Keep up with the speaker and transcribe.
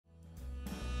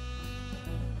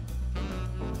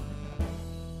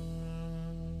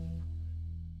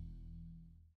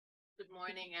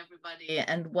morning, everybody,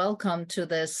 and welcome to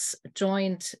this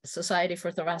joint Society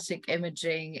for Thoracic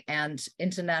Imaging and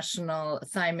International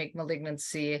Thymic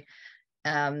Malignancy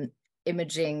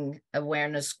Imaging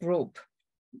Awareness Group.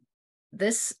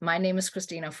 My name is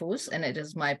Cristina, and it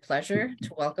is my pleasure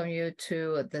to welcome you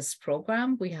to this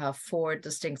program. We have 4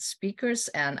 distinct speakers,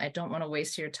 and I don't want to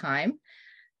waste your time.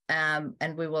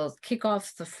 And we will kick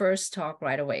off the first talk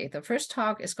right away. The first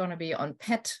talk is going to be on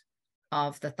PET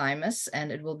of the thymus,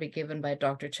 and it will be given by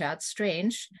Dr. Chad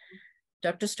Strange.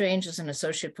 Dr. Strange is an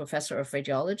associate professor of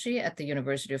radiology at the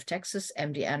University of Texas,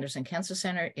 MD Anderson Cancer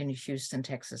Center in Houston,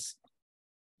 Texas.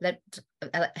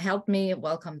 Help me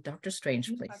welcome Dr.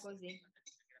 Strange, please.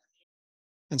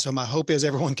 And so my hope is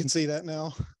everyone can see that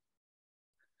now.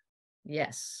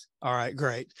 Yes. All right,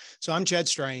 great. So I'm Chad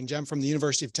Strange. I'm from the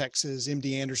University of Texas,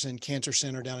 MD Anderson Cancer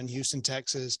Center down in Houston,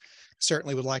 Texas.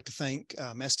 Certainly would like to thank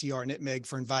STR and ITMIG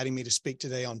for inviting me to speak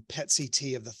today on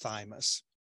PET-CT of the thymus.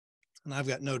 And I've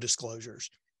got no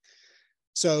disclosures.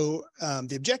 So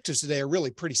the objectives today are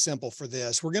really pretty simple for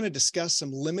this. We're going to discuss some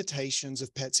limitations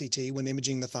of PET-CT when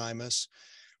imaging the thymus.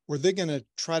 We're then going to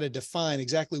try to define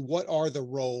exactly what are the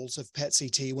roles of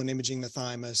PET-CT when imaging the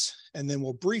thymus. And then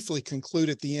we'll briefly conclude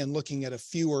at the end looking at a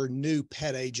fewer new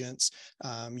PET agents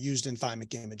used in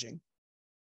thymic imaging.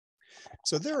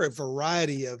 So there are a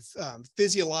variety of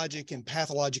physiologic and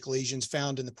pathologic lesions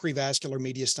found in the prevascular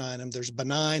mediastinum. There's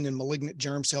benign and malignant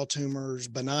germ cell tumors,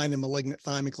 benign and malignant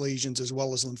thymic lesions, as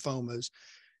well as lymphomas.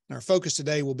 And our focus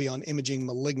today will be on imaging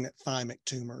malignant thymic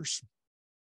tumors.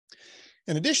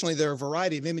 And additionally, there are a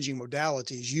variety of imaging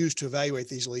modalities used to evaluate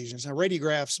these lesions. Now,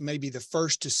 radiographs may be the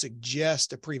first to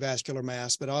suggest a prevascular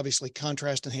mass, but obviously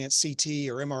contrast-enhanced CT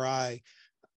or MRI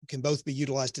can both be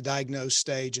utilized to diagnose,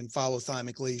 stage, and follow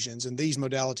thymic lesions. And these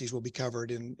modalities will be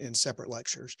covered in separate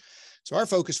lectures. So our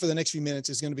focus for the next few minutes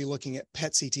is going to be looking at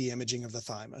PET-CT imaging of the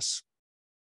thymus.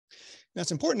 Now,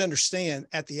 it's important to understand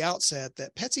at the outset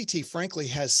that PET-CT, frankly,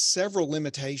 has several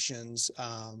limitations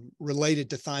related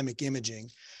to thymic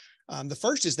imaging. The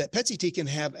first is that PET-CT can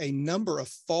have a number of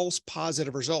false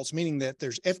positive results, meaning that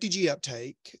there's FDG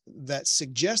uptake that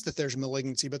suggests that there's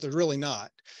malignancy, but there's really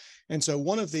not. And so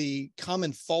one of the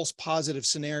common false positive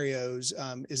scenarios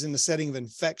is in the setting of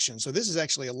infection. So this is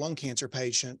actually a lung cancer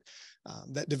patient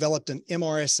that developed an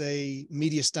MRSA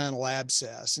mediastinal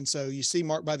abscess. And so you see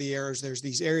marked by the arrows, there's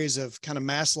these areas of kind of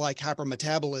mass-like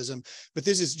hypermetabolism, but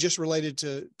this is just related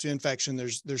to infection.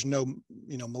 There's no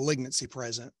malignancy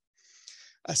present.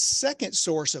 A second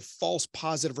source of false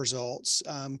positive results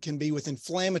can be with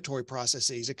inflammatory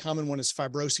processes. A common one is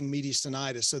fibrosing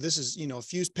mediastinitis. So this is, a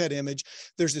fused PET image.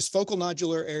 There's this focal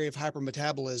nodular area of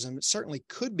hypermetabolism. It certainly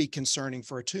could be concerning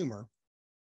for a tumor.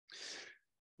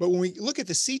 But when we look at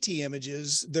the CT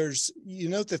images, you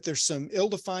note that there's some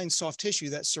ill-defined soft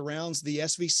tissue that surrounds the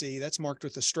SVC. That's marked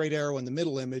with a straight arrow in the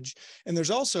middle image. And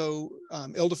there's also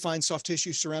ill-defined soft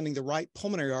tissue surrounding the right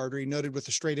pulmonary artery, noted with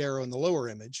a straight arrow in the lower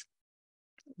image.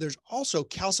 There's also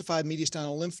calcified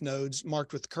mediastinal lymph nodes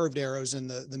marked with curved arrows in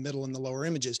the middle and the lower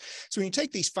images. So when you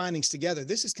take these findings together,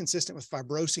 this is consistent with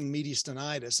fibrosing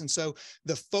mediastinitis. And so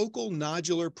the focal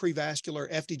nodular prevascular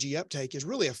FDG uptake is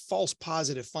really a false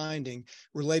positive finding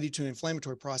related to an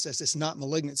inflammatory process. It's not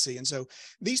malignancy. And so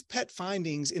these PET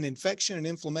findings in infection and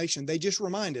inflammation, they just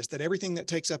remind us that everything that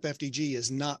takes up FDG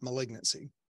is not malignancy.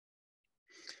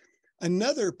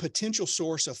 Another potential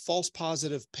source of false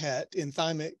positive PET in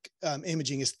thymic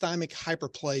imaging is thymic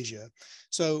hyperplasia.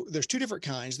 So there's 2 different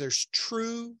kinds. There's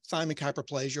true thymic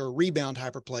hyperplasia or rebound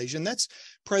hyperplasia, and that's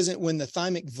present when the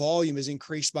thymic volume is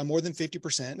increased by more than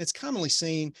 50%. And it's commonly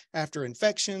seen after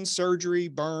infection, surgery,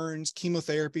 burns,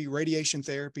 chemotherapy, radiation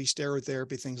therapy, steroid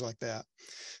therapy, things like that.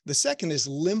 The second is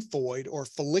lymphoid or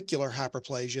follicular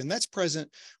hyperplasia, and that's present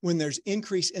when there's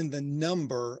increase in the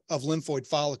number of lymphoid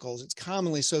follicles. It's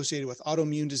commonly associated with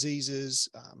autoimmune diseases,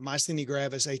 myasthenia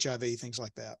gravis, HIV, things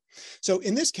like that. So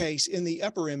in this case, in the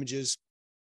upper images,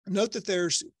 note that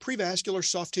there's prevascular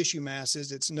soft tissue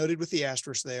masses. It's noted with the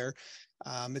asterisk there.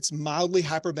 It's mildly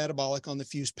hypermetabolic on the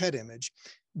fused PET image.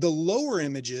 The lower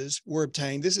images were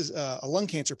obtained. This is a lung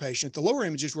cancer patient. The lower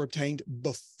images were obtained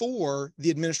before the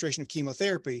administration of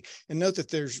chemotherapy. And note that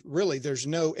there's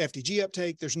no FDG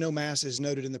uptake. There's no masses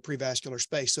noted in the prevascular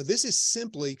space. So this is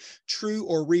simply true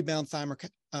or rebound thymic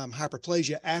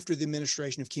hyperplasia after the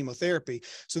administration of chemotherapy.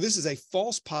 So this is a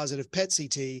false positive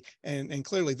PET-CT, and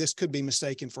clearly this could be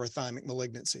mistaken for a thymic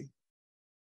malignancy.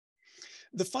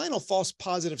 The final false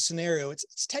positive scenario,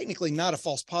 it's technically not a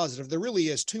false positive. There really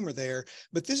is tumor there,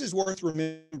 but this is worth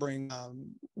remembering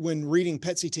when reading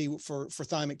PET-CT for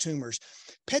thymic tumors.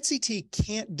 PET-CT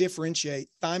can't differentiate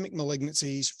thymic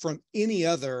malignancies from any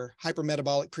other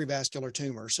hypermetabolic prevascular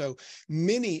tumor. So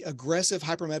many aggressive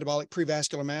hypermetabolic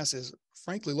prevascular masses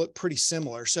frankly look pretty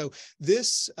similar. So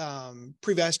this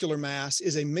prevascular mass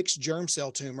is a mixed germ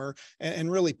cell tumor,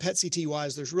 and really PET-CT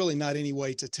wise, there's really not any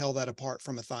way to tell that apart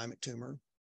from a thymic tumor.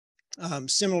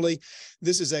 Similarly,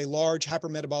 this is a large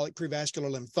hypermetabolic prevascular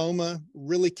lymphoma,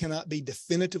 really cannot be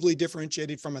definitively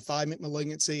differentiated from a thymic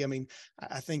malignancy. I mean,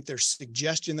 I think there's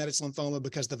suggestion that it's lymphoma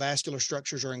because the vascular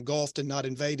structures are engulfed and not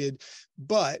invaded,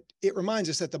 but it reminds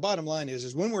us that the bottom line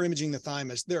is when we're imaging the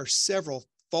thymus, there are several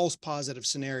false positive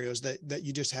scenarios that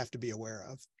you just have to be aware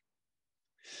of.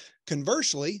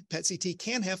 Conversely, PET-CT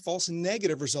can have false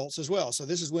negative results as well. So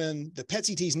this is when the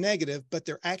PET-CT is negative, but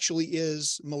there actually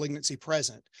is malignancy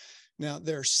present. Now,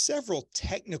 there are several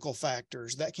technical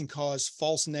factors that can cause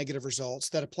false negative results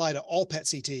that apply to all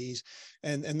PET-CTs,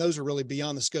 and those are really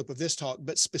beyond the scope of this talk,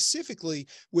 but specifically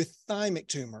with thymic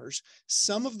tumors,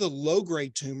 some of the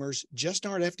low-grade tumors just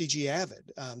aren't FDG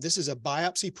avid. This is a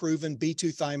biopsy-proven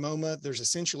B2 thymoma. There's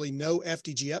essentially no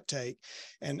FDG uptake,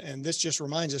 and this just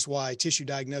reminds us why tissue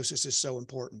diagnosis is so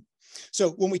important. So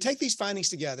when we take these findings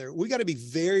together, we got to be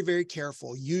very, very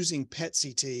careful using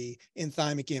PET-CT in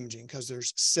thymic imaging because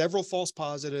there's several false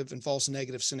positive and false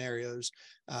negative scenarios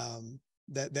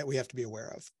that we have to be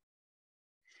aware of.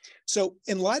 So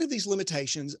in light of these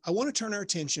limitations, I want to turn our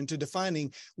attention to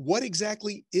defining what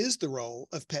exactly is the role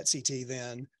of PET-CT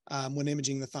then when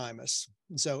imaging the thymus.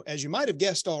 And so as you might have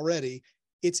guessed already,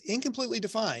 it's incompletely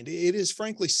defined. It is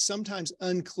frankly sometimes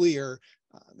unclear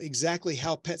exactly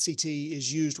how PET-CT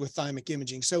is used with thymic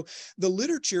imaging. So the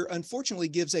literature, unfortunately,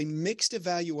 gives a mixed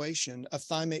evaluation of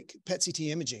thymic PET-CT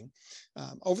imaging.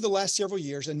 Over the last several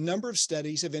years, a number of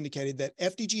studies have indicated that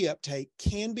FDG uptake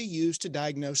can be used to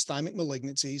diagnose thymic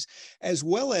malignancies, as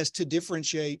well as to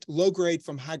differentiate low-grade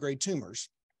from high-grade tumors.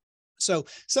 So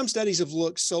some studies have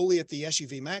looked solely at the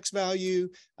SUV max value.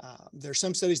 There's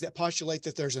some studies that postulate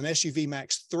that there's an SUV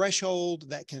max threshold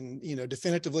that can,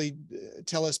 definitively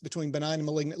tell us between benign and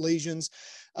malignant lesions.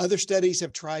 Other studies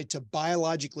have tried to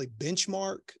biologically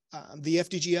benchmark the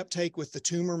FDG uptake with the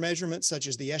tumor measurements, such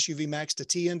as the SUV max to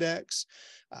T index.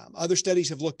 Other studies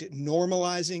have looked at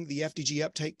normalizing the FDG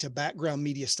uptake to background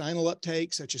mediastinal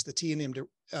uptake, such as the T&M to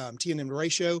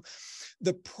ratio.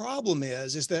 The problem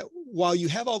is that while you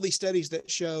have all these studies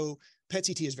that show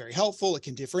PET-CT is very helpful, it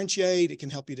can differentiate, it can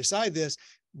help you decide this,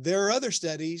 there are other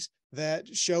studies that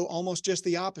show almost just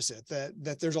the opposite,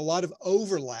 that there's a lot of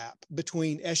overlap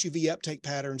between SUV uptake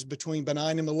patterns, between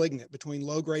benign and malignant, between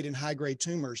low-grade and high-grade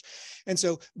tumors. And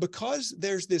so because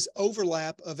there's this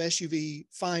overlap of SUV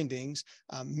findings,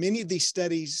 many of these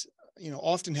studies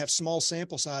often have small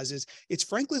sample sizes. It's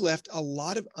frankly left a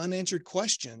lot of unanswered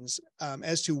questions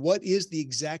as to what is the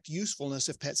exact usefulness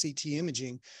of PET-CT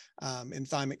imaging in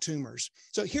thymic tumors.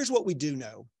 So here's what we do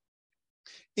know.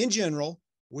 In general,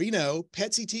 we know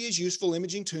PET-CT is useful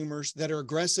imaging tumors that are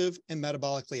aggressive and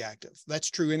metabolically active.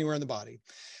 That's true anywhere in the body.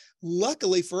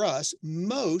 Luckily for us,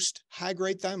 most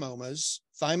high-grade thymomas,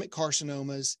 thymic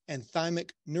carcinomas, and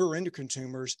thymic neuroendocrine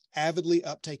tumors avidly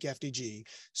uptake FDG.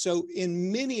 So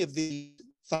in many of the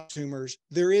tumors,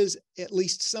 there is at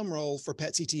least some role for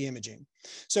PET-CT imaging.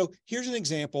 So here's an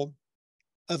example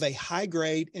of a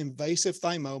high-grade invasive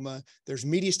thymoma. There's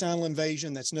mediastinal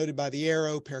invasion that's noted by the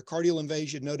arrow, pericardial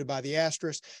invasion noted by the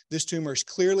asterisk. This tumor is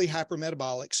clearly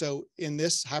hypermetabolic. So in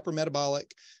this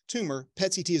hypermetabolic tumor,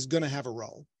 PET-CT is going to have a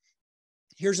role.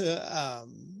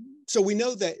 So we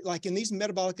know that like in these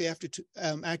metabolically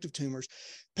active tumors,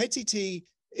 PET-CT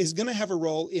is going to have a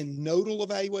role in nodal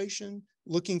evaluation,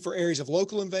 looking for areas of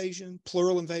local invasion,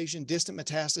 pleural invasion, distant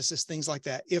metastasis, things like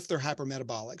that, if they're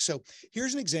hypermetabolic. So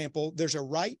here's an example. There's a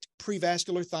right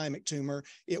prevascular thymic tumor.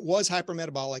 It was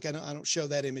hypermetabolic. I don't show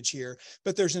that image here,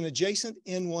 but there's an adjacent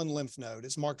N1 lymph node.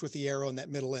 It's marked with the arrow in that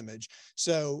middle image.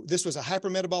 So this was a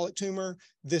hypermetabolic tumor.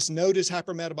 This node is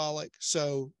hypermetabolic.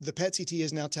 So the PET-CT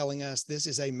is now telling us this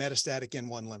is a metastatic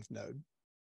N1 lymph node.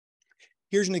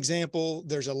 Here's an example.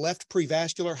 There's a left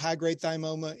prevascular high-grade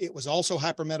thymoma. It was also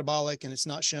hypermetabolic, and it's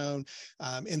not shown.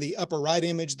 In the upper right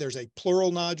image, there's a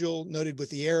pleural nodule noted with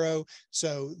the arrow.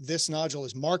 So this nodule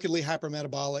is markedly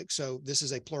hypermetabolic. So this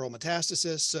is a pleural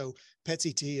metastasis. So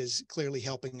PET-CT is clearly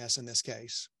helping us in this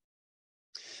case.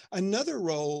 Another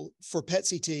role for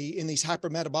PET-CT in these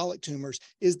hypermetabolic tumors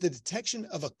is the detection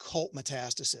of occult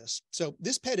metastasis. So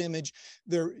this PET image,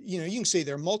 you can see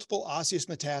there are multiple osseous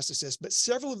metastasis, but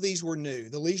several of these were new.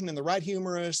 The lesion in the right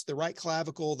humerus, the right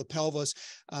clavicle, the pelvis,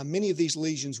 many of these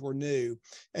lesions were new.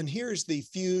 And here's the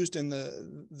fused and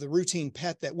the routine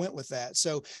PET that went with that.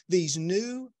 So these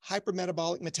new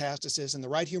hypermetabolic metastasis in the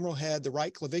right humeral head, the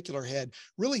right clavicular head,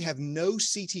 really have no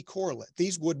CT correlate.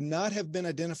 These would not have been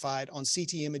identified on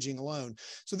CT imaging alone.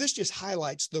 So this just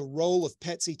highlights the role of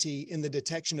PET-CT in the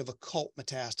detection of occult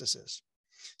metastasis.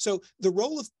 So the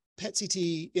role of PET-CT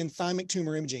in thymic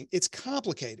tumor imaging, it's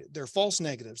complicated. There are false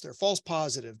negatives, there are false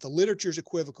positives, the literature is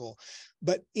equivocal,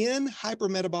 but in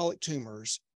hypermetabolic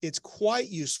tumors, it's quite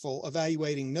useful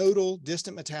evaluating nodal,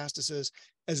 distant metastasis,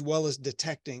 as well as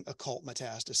detecting occult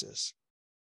metastasis.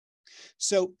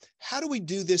 So how do we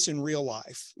do this in real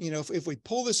life? If we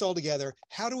pull this all together,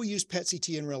 how do we use PET-CT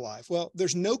in real life? Well,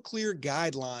 there's no clear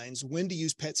guidelines when to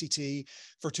use PET-CT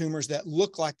for tumors that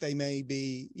look like they may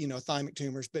be, thymic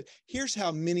tumors, but here's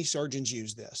how many surgeons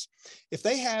use this. If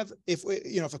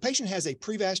a patient has a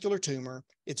prevascular tumor,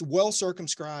 it's well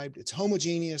circumscribed, it's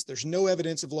homogeneous, there's no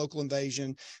evidence of local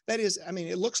invasion. That is,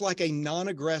 it looks like a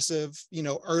non-aggressive,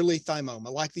 early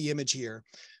thymoma, like the image here.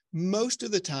 Most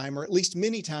of the time, or at least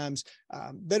many times,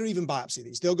 they don't even biopsy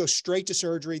these. They'll go straight to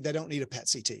surgery. They don't need a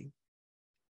PET-CT.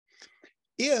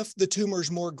 If the tumor is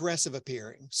more aggressive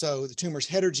appearing, so the tumor is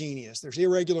heterogeneous, there's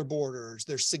irregular borders,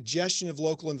 there's suggestion of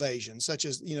local invasion, such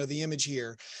as the image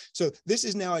here. So this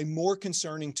is now a more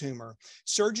concerning tumor.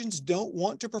 Surgeons don't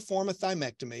want to perform a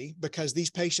thymectomy because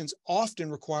these patients often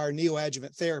require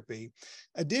neoadjuvant therapy.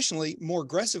 Additionally, more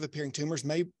aggressive appearing tumors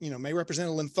may represent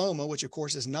a lymphoma, which of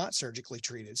course is not surgically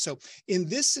treated. So in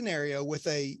this scenario with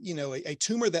a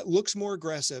tumor that looks more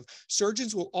aggressive,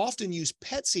 surgeons will often use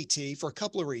PET-CT for a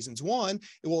couple of reasons. One,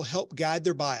 it will help guide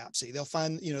their biopsy. They'll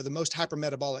find, the most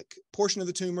hypermetabolic portion of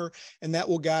the tumor, and that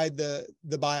will guide the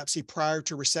biopsy prior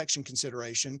to resection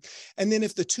consideration. And then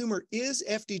if the tumor is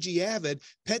FDG avid,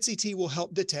 PET-CT will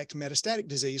help detect metastatic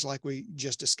disease like we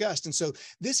just discussed. And so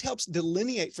this helps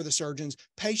delineate for the surgeons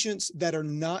patients that are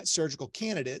not surgical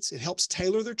candidates. It helps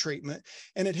tailor their treatment,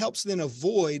 and it helps then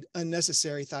avoid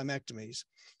unnecessary thymectomies.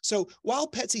 So while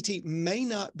PET-CT may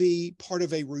not be part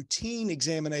of a routine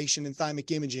examination in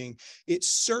thymic imaging, it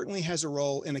certainly has a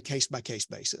role in a case-by-case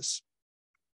basis.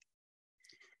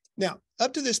 Now,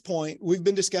 up to this point, we've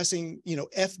been discussing,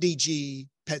 FDG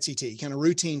PET-CT, kind of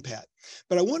routine PET.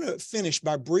 But I want to finish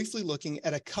by briefly looking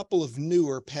at a couple of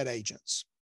newer PET agents.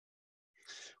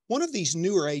 One of these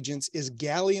newer agents is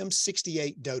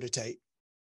gallium-68 dotatate.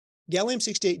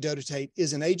 Gallium-68 dotatate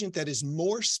is an agent that is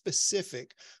more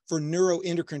specific for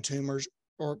neuroendocrine tumors,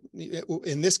 or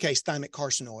in this case, thymic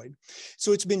carcinoid.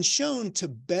 So it's been shown to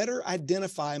better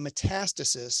identify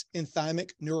metastasis in thymic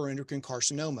neuroendocrine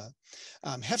carcinoma.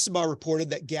 Hepzibah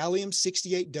reported that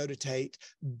gallium-68 dotatate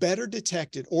better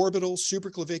detected orbital,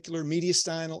 supraclavicular,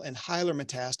 mediastinal, and hilar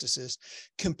metastasis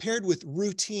compared with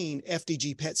routine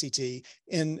FDG PET-CT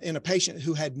in a patient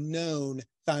who had known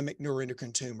thymic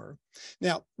neuroendocrine tumor.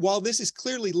 Now, while this is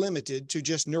clearly limited to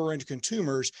just neuroendocrine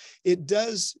tumors, it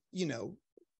does,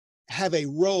 have a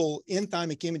role in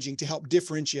thymic imaging to help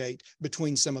differentiate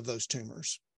between some of those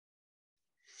tumors.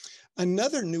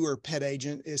 Another newer PET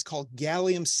agent is called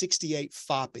gallium-68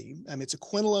 FOPI. It's a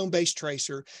quinolone-based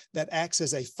tracer that acts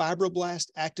as a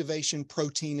fibroblast activation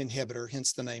protein inhibitor,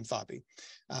 hence the name FOPI.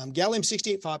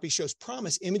 Gallium-68 FOPI shows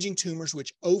promise imaging tumors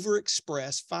which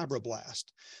overexpress fibroblast.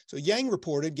 So Yang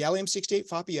reported gallium-68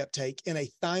 FOPI uptake in a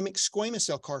thymic squamous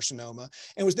cell carcinoma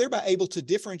and was thereby able to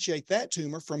differentiate that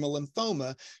tumor from a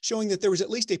lymphoma, showing that there was at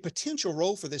least a potential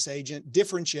role for this agent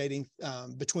differentiating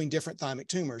between different thymic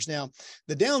tumors. Now,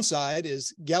 the downside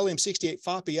is gallium-68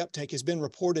 FOPI uptake has been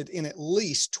reported in at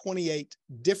least 28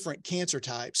 different cancer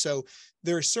types. So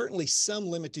there is certainly some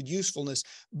limited usefulness,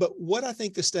 but what I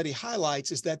think the study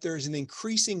highlights is that there is an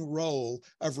increasing role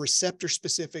of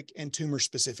receptor-specific and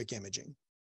tumor-specific imaging.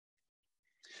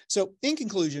 So in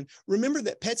conclusion, remember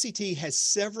that PET-CT has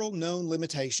several known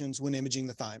limitations when imaging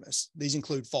the thymus. These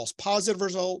include false positive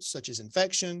results, such as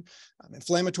infection,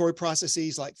 inflammatory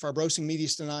processes like fibrosing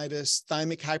mediastinitis,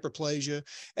 thymic hyperplasia,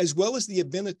 as well as the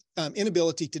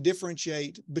inability to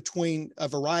differentiate between a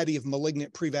variety of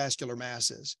malignant prevascular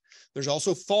masses. There's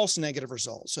also false negative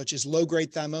results, such as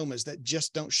low-grade thymomas that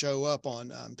just don't show up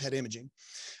on PET imaging.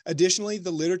 Additionally,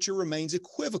 the literature remains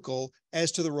equivocal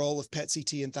as to the role of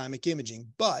PET-CT in thymic imaging,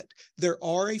 but but there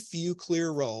are a few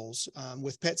clear roles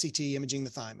with PET-CT imaging the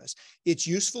thymus. It's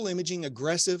useful imaging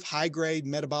aggressive, high-grade,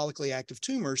 metabolically active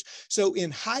tumors. So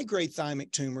in high-grade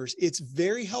thymic tumors, it's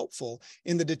very helpful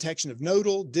in the detection of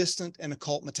nodal, distant, and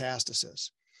occult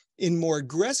metastasis. In more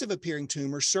aggressive appearing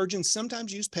tumors, surgeons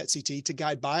sometimes use PET-CT to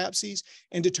guide biopsies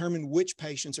and determine which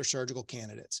patients are surgical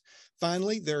candidates.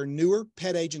 Finally, there are newer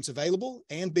PET agents available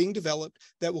and being developed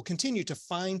that will continue to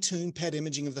fine-tune PET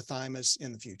imaging of the thymus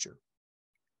in the future.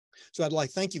 So I'd like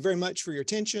to thank you very much for your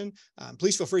attention.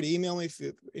 Please feel free to email me if you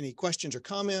have any questions or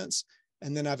comments.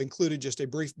 And then I've included just a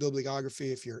brief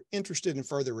bibliography if you're interested in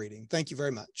further reading. Thank you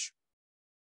very much.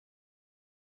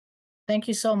 Thank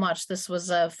you so much. This was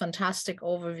a fantastic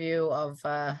overview of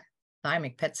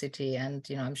thymic PET-CT, and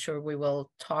I'm sure we will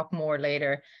talk more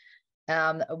later.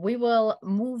 We will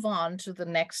move on to the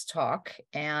next talk,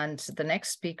 and the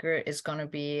next speaker is going to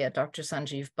be Dr.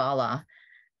 Sanjeev Bhalla.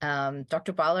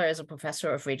 Dr. Bhalla is a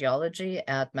professor of radiology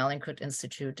at Mallinckrodt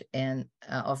Institute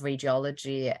of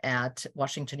Radiology at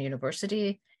Washington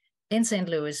University in St.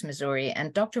 Louis, Missouri.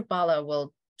 And Dr. Bhalla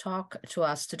will talk to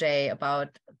us today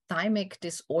about thymic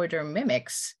disorder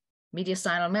mimics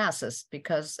mediastinal masses,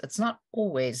 because it's not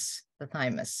always the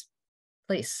thymus.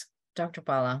 Please, Dr.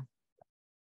 Bhalla.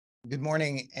 Good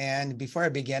morning. And before I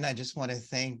begin, I just want to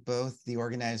thank both the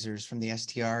organizers from the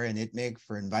STR and ITMIG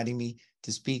for inviting me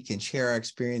to speak and share our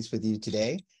experience with you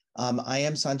today. I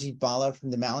am Sanjeev Bhalla from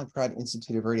the Mallinckrodt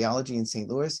Institute of Radiology in St.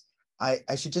 Louis.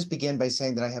 I should just begin by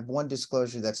saying that I have one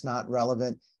disclosure that's not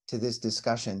relevant to this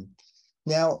discussion.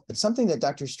 Now, something that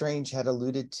Dr. Strange had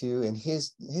alluded to in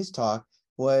his talk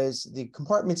was the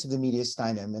compartments of the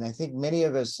mediastinum. And I think many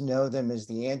of us know them as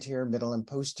the anterior, middle, and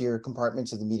posterior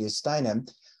compartments of the mediastinum.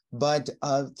 But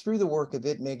through the work of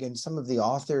ITMIG and some of the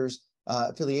authors'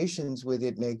 affiliations with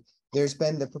ITMIG, there's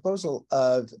been the proposal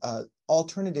of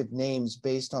alternative names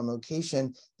based on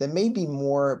location that may be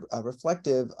more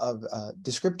reflective of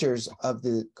descriptors of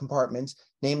the compartments,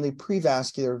 namely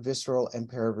prevascular, visceral, and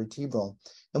paravertebral.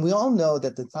 And we all know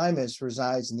that the thymus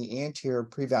resides in the anterior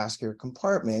prevascular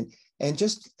compartment. And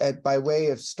just by way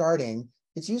of starting,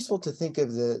 it's useful to think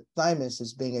of the thymus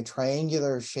as being a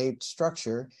triangular shaped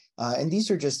structure. And these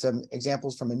are just some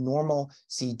examples from a normal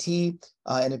CT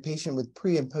in a patient with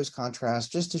pre and post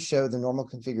contrast, just to show the normal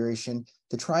configuration,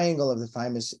 the triangle of the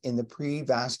thymus in the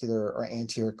prevascular or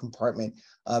anterior compartment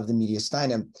of the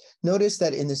mediastinum. Notice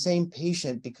that in the same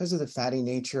patient, because of the fatty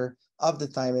nature of the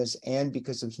thymus and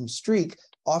because of some streak,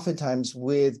 oftentimes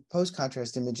with post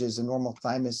contrast images, a normal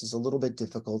thymus is a little bit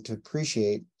difficult to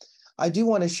appreciate. I do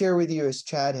want to share with you, as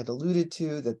Chad had alluded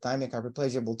to, that thymic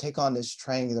hyperplasia will take on this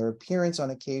triangular appearance on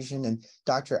occasion, and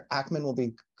Dr. Ackman will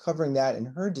be covering that in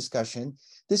her discussion.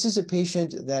 This is a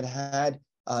patient that had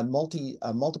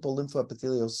multiple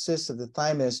lymphoepithelial cysts of the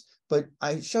thymus, but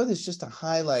I show this just to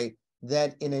highlight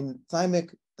that in a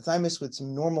thymus with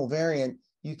some normal variant,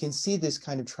 you can see this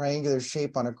kind of triangular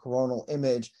shape on a coronal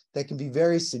image that can be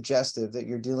very suggestive that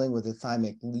you're dealing with a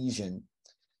thymic lesion.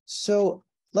 So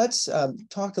let's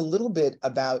talk a little bit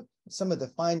about some of the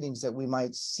findings that we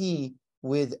might see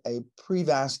with a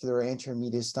prevascular anterior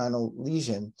mediastinal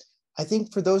lesion. I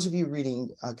think for those of you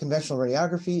reading conventional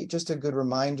radiography, just a good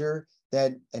reminder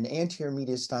that an anterior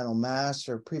mediastinal mass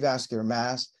or prevascular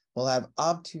mass will have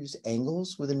obtuse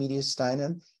angles with a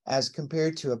mediastinum as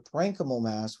compared to a parenchymal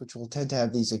mass, which will tend to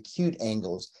have these acute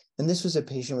angles. And this was a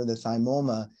patient with a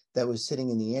thymoma that was sitting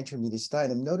in the anterior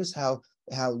mediastinum. Notice how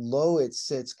low it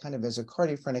sits kind of as a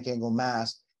cardiophrenic angle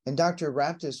mass. And Dr.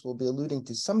 Raptis will be alluding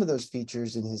to some of those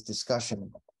features in his discussion.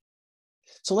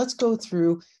 So let's go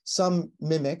through some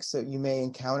mimics that you may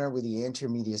encounter with the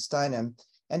anterior mediastinum.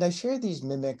 And I share these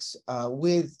mimics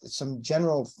with some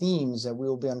general themes that we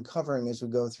will be uncovering as we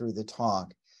go through the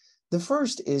talk. The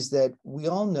first is that we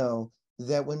all know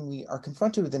that when we are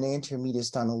confronted with an anterior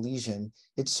mediastinal lesion,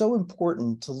 it's so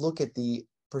important to look at the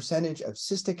percentage of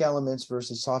cystic elements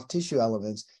versus soft tissue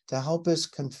elements to help us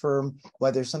confirm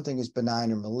whether something is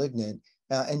benign or malignant.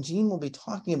 And Jeanne will be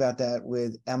talking about that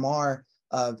with MR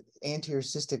of anterior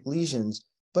cystic lesions.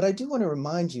 But I do want to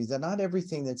remind you that not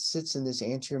everything that sits in this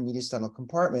anterior mediastinal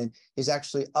compartment is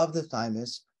actually of the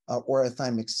thymus or a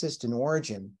thymic cyst in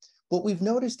origin. What we've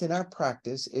noticed in our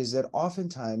practice is that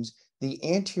oftentimes the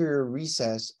anterior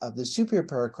recess of the superior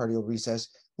pericardial recess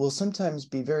will sometimes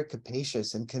be very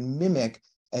capacious and can mimic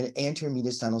an anterior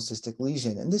mediastinal cystic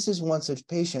lesion. And this is one such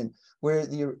patient where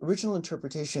the original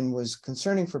interpretation was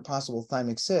concerning for possible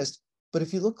thymic cyst. But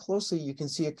if you look closely, you can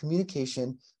see a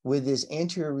communication with this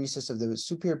anterior recess of the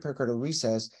superior pericardial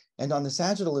recess. And on the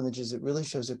sagittal images, it really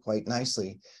shows it quite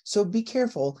nicely. So be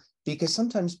careful, because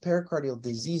sometimes pericardial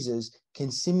diseases can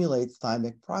simulate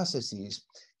thymic processes.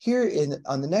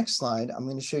 On the next slide, I'm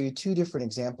going to show you two different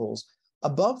examples.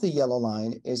 Above the yellow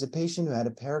line is a patient who had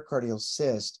a pericardial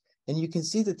cyst, and you can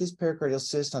see that this pericardial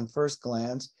cyst on first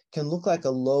glance can look like a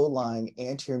low-lying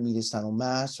anterior mediastinal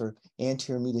mass or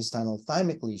anterior mediastinal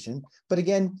thymic lesion, but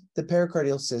again, the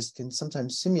pericardial cyst can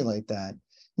sometimes simulate that.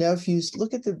 Now, if you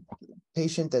look at the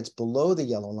patient that's below the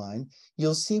yellow line,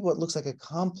 you'll see what looks like a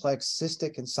complex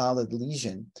cystic and solid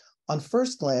lesion. On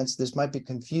first glance, this might be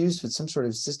confused with some sort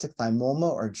of cystic thymoma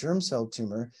or germ cell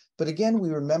tumor, but again,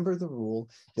 we remember the rule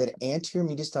that anterior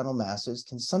mediastinal masses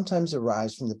can sometimes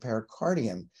arise from the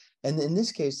pericardium. And in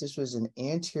this case, this was an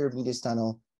anterior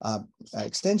mediastinal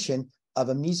extension of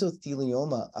a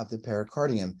mesothelioma of the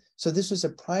pericardium. So this was a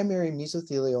primary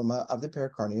mesothelioma of the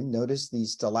pericardium. Notice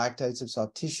these stalactites of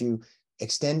soft tissue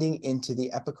extending into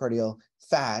the epicardial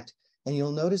fat. And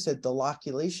you'll notice that the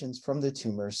loculations from the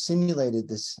tumor simulated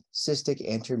this cystic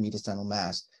anterior mediastinal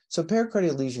mass. So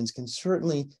pericardial lesions can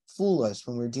certainly fool us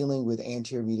when we're dealing with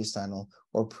anterior mediastinal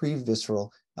or previsceral,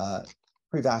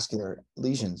 prevascular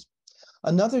lesions.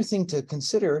 Another thing to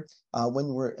consider when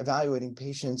we're evaluating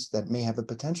patients that may have a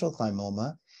potential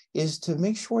thymoma is to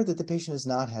make sure that the patient has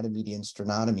not had a median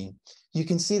sternotomy. You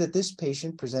can see that this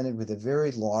patient presented with a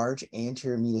very large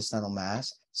anterior mediastinal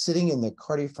mass sitting in the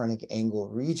cardiophrenic angle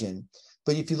region.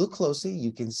 But if you look closely,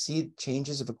 you can see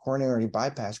changes of a coronary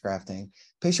bypass grafting.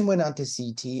 Patient went on to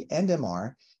CT and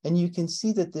MR, and you can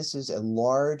see that this is a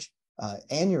large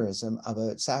aneurysm of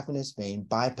a saphenous vein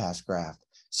bypass graft.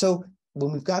 So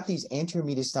when we've got these anterior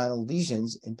mediastinal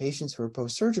lesions in patients who are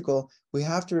post-surgical, we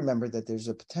have to remember that there's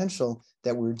a potential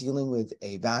that we're dealing with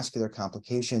a vascular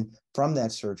complication from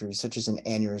that surgery, such as an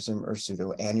aneurysm or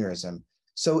pseudoaneurysm.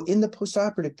 So in the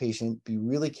postoperative patient, be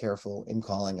really careful in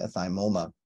calling a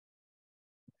thymoma.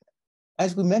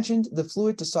 As we mentioned, the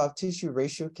fluid to soft tissue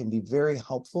ratio can be very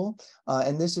helpful.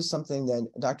 And this is something that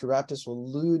Dr. Raptis will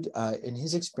allude in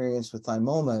his experience with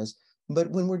thymomas. But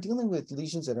when we're dealing with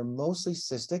lesions that are mostly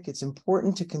cystic, it's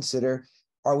important to consider,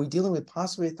 are we dealing with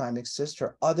possibly a thymic cyst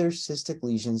or other cystic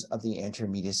lesions of the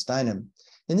anterior mediastinum?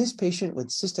 In this patient with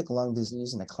cystic lung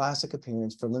disease and a classic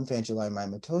appearance for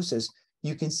lymphangiomyomatosis,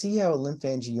 you can see how a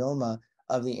lymphangioma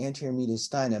of the anterior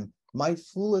mediastinum might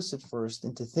fool us at first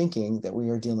into thinking that we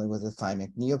are dealing with a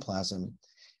thymic neoplasm.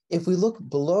 If we look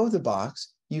below the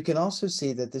box, you can also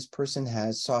see that this person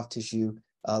has soft tissue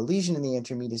lesion in the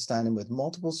anterior mediastinum with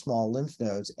multiple small lymph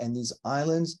nodes and these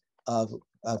islands of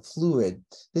fluid.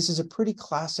 This is a pretty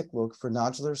classic look for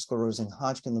nodular sclerosing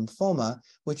Hodgkin lymphoma,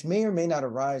 which may or may not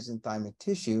arise in thymic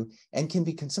tissue and can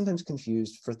be sometimes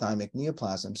confused for thymic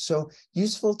neoplasm. So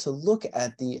useful to look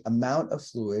at the amount of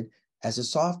fluid as the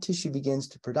soft tissue begins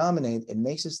to predominate. It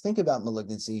makes us think about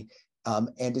malignancy, and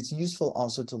it's useful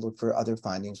also to look for other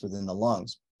findings within the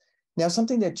lungs. Now,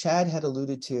 something that Chad had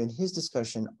alluded to in his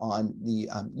discussion on the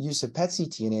use of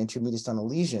PET-CT in anterior mediastinal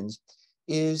lesions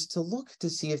is to look to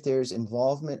see if there's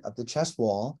involvement of the chest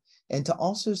wall and to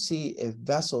also see if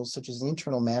vessels such as the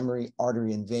internal mammary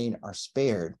artery and vein are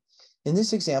spared. In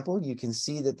this example, you can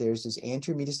see that there's this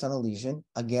anterior mediastinal lesion.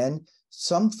 Again,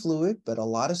 some fluid, but a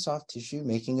lot of soft tissue,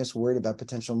 making us worried about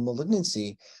potential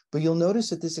malignancy. But you'll notice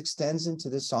that this extends into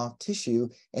the soft tissue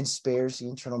and spares the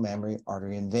internal mammary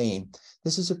artery and vein.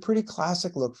 This is a pretty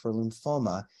classic look for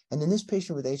lymphoma. And in this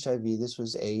patient with HIV, this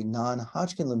was a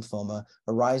non-Hodgkin lymphoma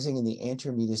arising in the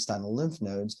anterior mediastinal lymph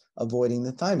nodes, avoiding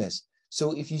the thymus.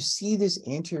 So if you see this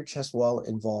anterior chest wall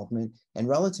involvement and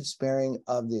relative sparing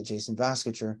of the adjacent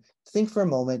vasculature, think for a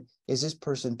moment, is this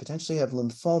person potentially have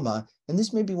lymphoma? And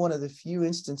this may be one of the few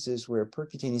instances where a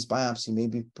percutaneous biopsy may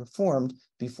be performed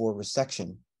before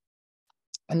resection.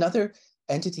 Another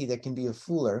entity that can be a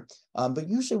fooler, but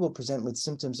usually will present with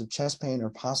symptoms of chest pain or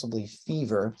possibly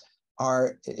fever,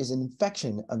 is an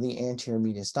infection of the anterior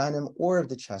mediastinum or of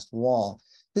the chest wall.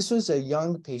 This was a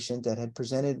young patient that had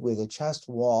presented with a chest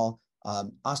wall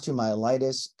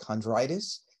osteomyelitis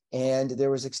chondritis, and there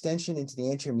was extension into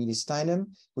the anterior mediastinum.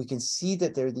 We can see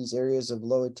that there are these areas of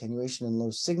low attenuation and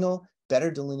low signal, better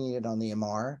delineated on the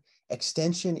MR,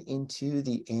 extension into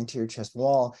the anterior chest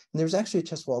wall, and there was actually a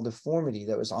chest wall deformity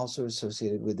that was also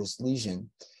associated with this lesion.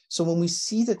 So when we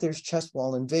see that there's chest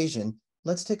wall invasion,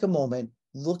 let's take a moment,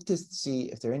 look to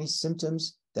see if there are any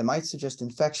symptoms that might suggest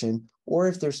infection, or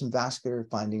if there's some vascular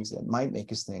findings that might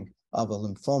make us think of a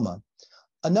lymphoma.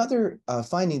 Another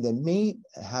finding that may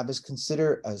have us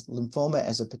consider as lymphoma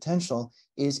as a potential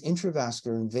is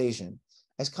intravascular invasion.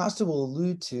 As Costa will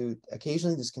allude to,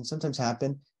 occasionally this can sometimes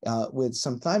happen with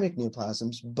some thymic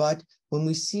neoplasms, but when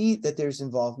we see that there's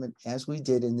involvement, as we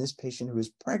did in this patient who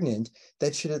is pregnant,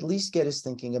 that should at least get us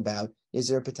thinking about, is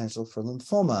there a potential for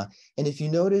lymphoma? And if you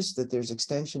notice that there's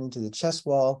extension into the chest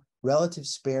wall relative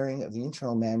sparing of the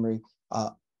internal mammary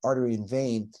artery and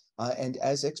vein. And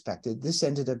as expected, this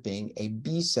ended up being a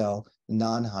B-cell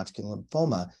non-Hodgkin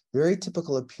lymphoma, very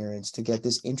typical appearance to get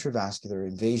this intravascular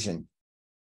invasion.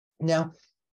 Now,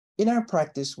 in our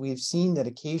practice, we've seen that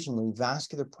occasionally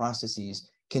vascular processes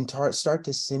can start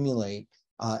to simulate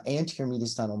anterior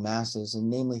mediastinal masses, and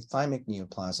namely thymic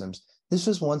neoplasms. This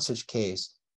was one such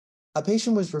case. A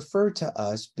patient was referred to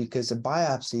us because a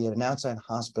biopsy at an outside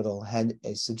hospital had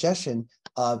a suggestion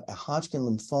of a Hodgkin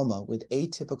lymphoma with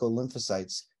atypical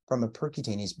lymphocytes from a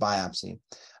percutaneous biopsy.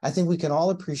 I think we can all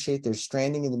appreciate there's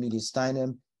stranding in the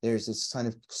mediastinum. There's this kind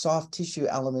of soft tissue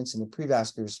elements in the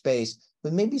prevascular space,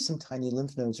 with maybe some tiny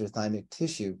lymph nodes or thymic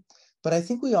tissue. But I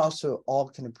think we also all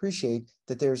can appreciate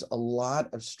that there's a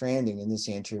lot of stranding in this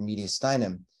anterior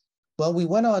mediastinum. Well, we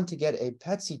went on to get a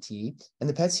PET-CT, and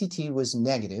the PET-CT was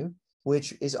negative,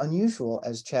 which is unusual,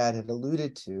 as Chad had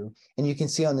alluded to. And you can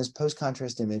see on this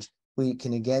post-contrast image, we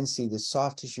can again see this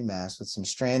soft tissue mass with some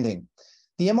stranding.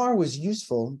 The MR was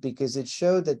useful because it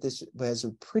showed that this has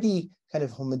a pretty kind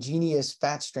of homogeneous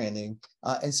fat stranding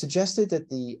and suggested that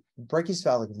the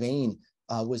brachiocephalic vein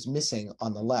was missing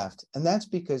on the left. And that's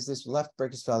because this left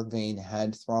brachiocephalic vein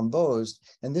had thrombosed,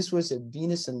 and this was a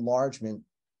venous enlargement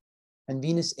and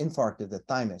venous infarct of the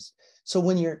thymus. So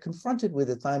when you're confronted with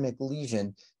a thymic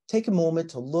lesion, take a moment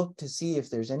to look to see if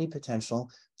there's any potential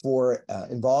for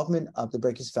involvement of the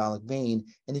brachiocephalic vein.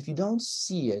 And if you don't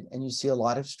see it and you see a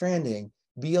lot of stranding,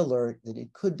 be alert that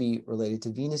it could be related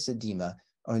to venous edema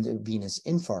or venous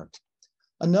infarct.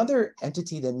 Another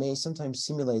entity that may sometimes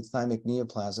simulate thymic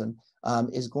neoplasm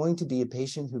is going to be a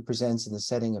patient who presents in the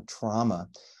setting of trauma.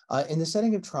 In the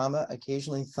setting of trauma,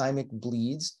 occasionally thymic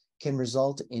bleeds can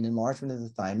result in enlargement of the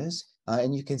thymus,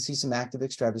 and you can see some active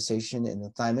extravasation in the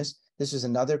thymus. This was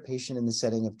another patient in the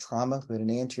setting of trauma who had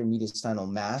an anterior mediastinal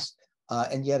mass,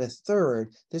 and yet a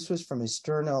third, this was from a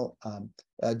sternal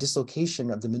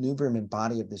dislocation of the manubrium and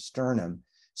body of the sternum.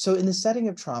 So in the setting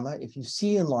of trauma, if you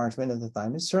see enlargement of the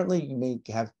thymus, certainly you may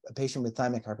have a patient with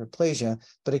thymic hyperplasia,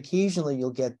 but occasionally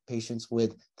you'll get patients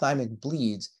with thymic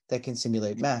bleeds that can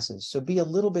simulate masses. So be a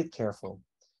little bit careful.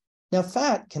 Now,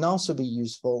 fat can also be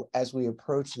useful as we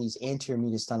approach these anterior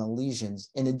mediastinal lesions,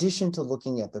 in addition to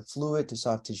looking at the fluid to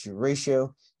soft tissue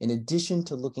ratio, in addition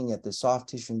to looking at the soft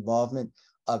tissue involvement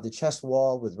of the chest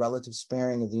wall with relative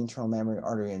sparing of the internal mammary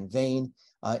artery and vein,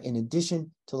 in addition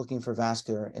to looking for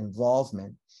vascular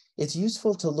involvement. It's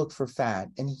useful to look for fat.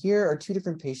 And here are two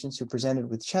different patients who presented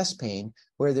with chest pain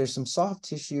where there's some soft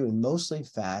tissue and mostly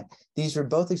fat. These are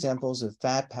both examples of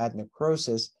fat pad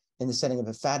necrosis in the setting of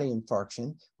a fatty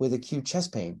infarction with acute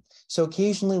chest pain. So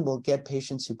occasionally we'll get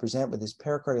patients who present with this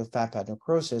pericardial fat pad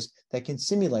necrosis that can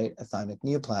simulate a thymic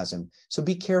neoplasm. So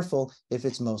be careful if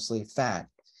it's mostly fat.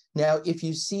 Now, if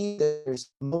you see that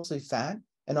there's mostly fat,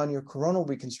 and on your coronal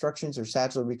reconstructions or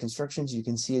sagittal reconstructions, you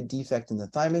can see a defect in the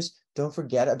thymus, don't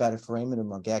forget about a foramen or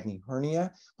Morgagni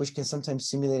hernia, which can sometimes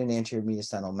simulate an anterior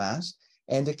mediastinal mass.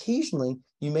 And occasionally,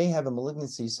 you may have a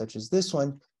malignancy such as this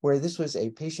one, where this was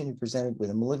a patient who presented with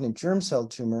a malignant germ cell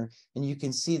tumor, and you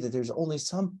can see that there's only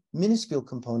some minuscule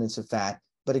components of fat,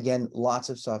 but again, lots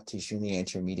of soft tissue in the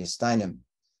anterior mediastinum.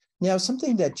 Now,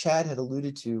 something that Chad had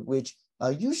alluded to, which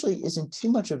usually isn't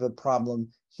too much of a problem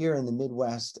here in the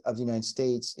Midwest of the United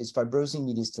States, is fibrosing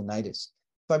mediastinitis.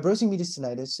 Fibrosing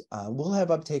mediastinitis will have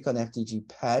uptake on FDG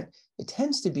PET. It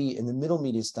tends to be in the middle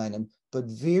mediastinum, but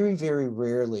very, very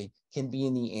rarely can be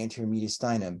in the anterior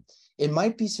mediastinum. It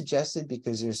might be suggested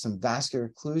because there's some vascular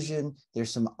occlusion,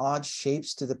 there's some odd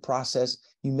shapes to the process.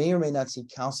 You may or may not see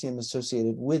calcium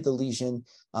associated with the lesion.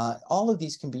 All of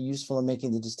these can be useful in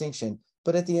making the distinction,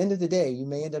 but at the end of the day, you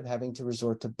may end up having to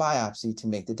resort to biopsy to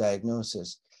make the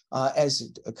diagnosis.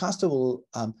 As Costa will,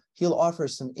 he'll offer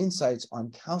some insights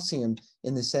on calcium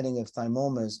in the setting of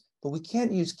thymomas, but we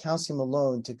can't use calcium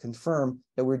alone to confirm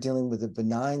that we're dealing with a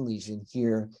benign lesion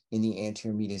here in the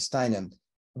anterior mediastinum.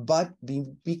 But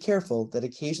be careful that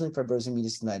occasionally fibrosing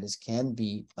mediastinitis can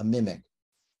be a mimic.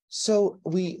 So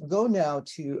we go now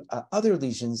to other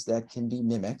lesions that can be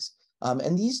mimics,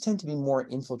 and these tend to be more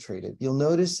infiltrative. You'll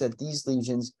notice that these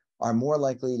lesions are more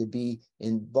likely to be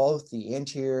in both the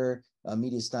anterior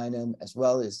mediastinum, as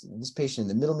well as this patient in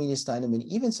the middle mediastinum, and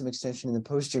even some extension in the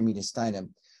posterior mediastinum.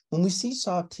 When we see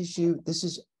soft tissue, this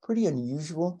is pretty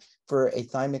unusual for a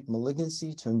thymic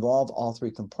malignancy to involve all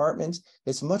three compartments.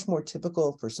 It's much more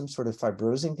typical for some sort of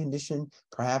fibrosing condition,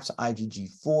 perhaps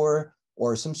IgG4,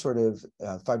 or some sort of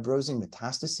fibrosing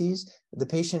metastases. The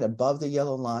patient above the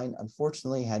yellow line,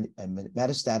 unfortunately, had a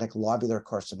metastatic lobular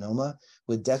carcinoma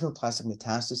with desmoplastic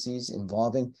metastases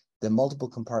involving the multiple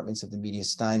compartments of the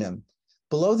mediastinum.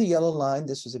 Below the yellow line,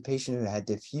 this was a patient who had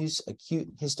diffuse acute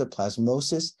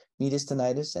histoplasmosis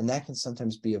mediastinitis, and that can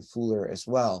sometimes be a fooler as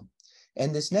well.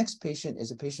 And this next patient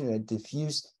is a patient who had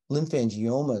diffuse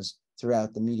lymphangiomas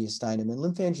throughout the mediastinum, and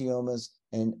lymphangiomas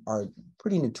are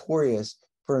pretty notorious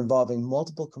for involving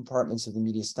multiple compartments of the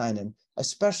mediastinum,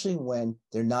 especially when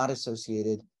they're not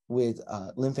associated with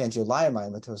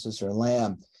lymphangioliomyomatosis or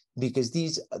LAM, because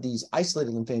these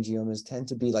isolated lymphangiomas tend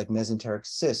to be like mesenteric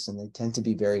cysts, and they tend to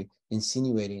be very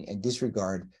insinuating and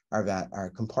disregard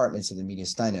our compartments of the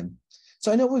mediastinum.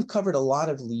 So I know we've covered a lot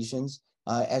of lesions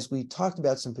as we talked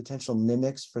about some potential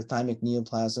mimics for thymic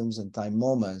neoplasms and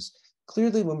thymomas.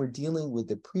 Clearly, when we're dealing with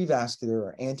the prevascular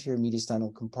or anterior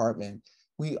mediastinal compartment,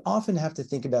 we often have to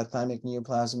think about thymic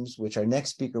neoplasms, which our next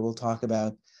speaker will talk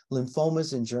about,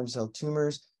 lymphomas and germ cell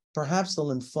tumors. Perhaps the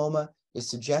lymphoma is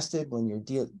suggested when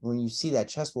you see that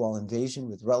chest wall invasion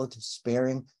with relative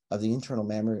sparing of the internal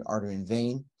mammary artery and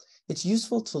vein. It's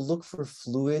useful to look for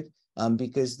fluid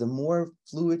because the more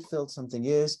fluid-filled something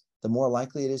is, the more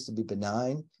likely it is to be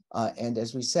benign. And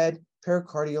as we said,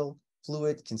 pericardial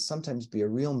fluid can sometimes be a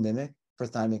real mimic for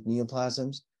thymic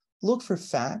neoplasms. Look for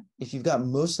fat. If you've got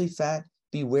mostly fat,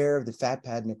 beware of the fat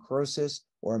pad necrosis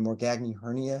or a Morgagni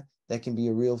hernia. That can be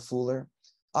a real fooler.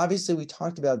 Obviously, we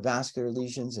talked about vascular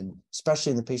lesions, and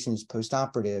especially in the patient who's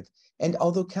postoperative. And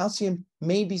although calcium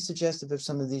may be suggestive of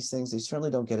some of these things, they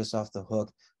certainly don't get us off the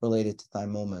hook related to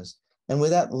thymomas. And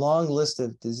with that long list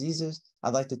of diseases,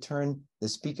 I'd like to turn the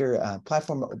speaker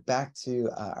platform back to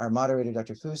our moderator,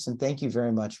 Dr. Foos, and thank you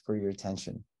very much for your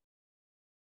attention.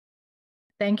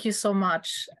 Thank you so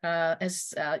much.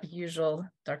 As usual,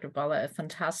 Dr. Bhalla, a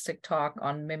fantastic talk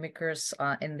on mimickers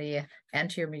in the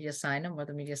anterior mediastinum or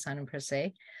the mediastinum per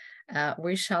se.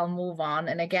 We shall move on.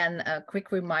 And again, a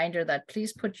quick reminder that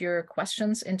please put your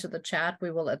questions into the chat. We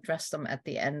will address them at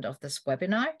the end of this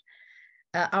webinar.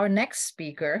 Our next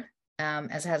speaker,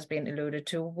 as has been alluded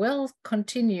to, will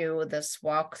continue this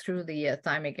walk through the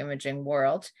thymic imaging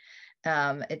world.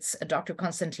 It's Dr.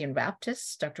 Constantine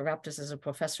Raptis. Dr. Raptis is a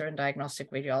professor in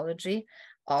diagnostic radiology,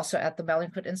 also at the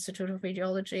Mallinckrodt Institute of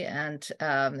Radiology,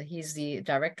 and he's the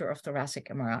director of thoracic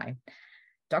MRI.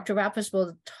 Dr. Raptis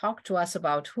will talk to us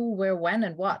about who, where, when,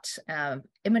 and what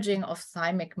imaging of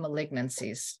thymic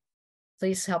malignancies.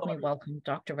 Please help me welcome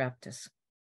Dr. Raptis.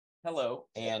 Hello,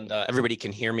 and everybody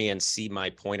can hear me and see my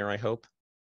pointer, I hope?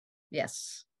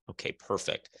 Yes. Okay,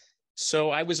 perfect.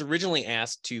 So I was originally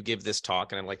asked to give this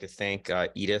talk, and I'd like to thank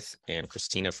Edith and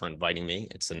Cristina for inviting me.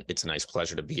 It's a nice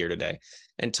pleasure to be here today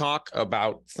and talk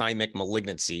about thymic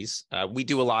malignancies. We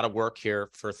do a lot of work here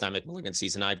for thymic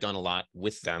malignancies, and I've done a lot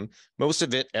with them. Most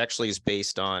of it actually is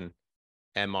based on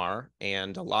MR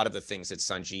and a lot of the things that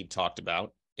Sanjeev talked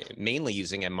about, mainly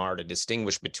using MR to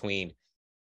distinguish between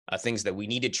things that we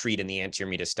need to treat in the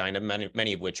anterior mediastinum,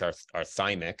 many of which are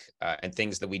thymic, and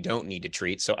things that we don't need to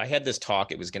treat. So I had this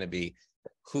talk. It was going to be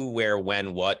who, where,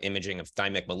 when, what imaging of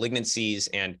thymic malignancies.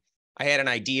 And I had an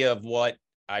idea of what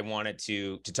I wanted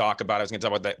to talk about. I was going to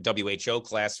talk about the WHO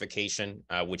classification,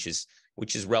 which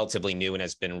is relatively new and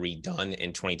has been redone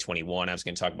in 2021. I was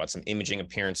going to talk about some imaging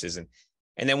appearances and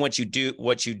then what you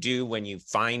do when you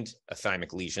find a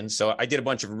thymic lesion. So I did a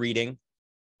bunch of reading.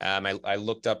 I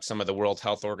looked up some of the World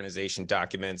Health Organization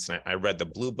documents, and I read the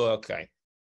Blue Book. I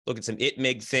looked at some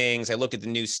ITMIG things. I looked at the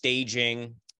new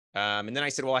staging. And then I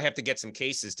said, well, I have to get some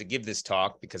cases to give this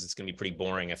talk because it's going to be pretty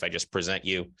boring if I just present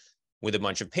you with a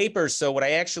bunch of papers. So what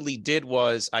I actually did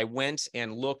was I went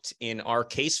and looked in our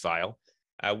case file.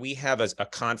 We have a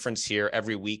conference here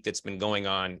every week that's been going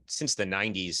on since the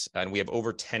 90s, and we have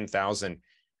over 10,000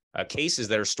 cases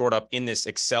that are stored up in this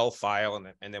Excel file,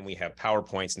 and then we have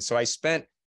PowerPoints. And so I spent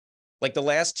like the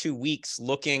last 2 weeks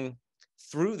looking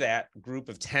through that group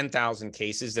of 10,000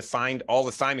 cases to find all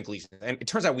the thymic lesions. And it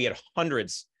turns out we had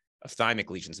hundreds of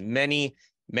thymic lesions, many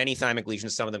thymic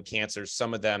lesions, some of them cancers,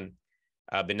 some of them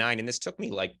benign. And this took me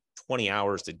like 20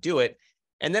 hours to do it.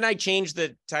 And then I changed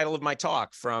the title of my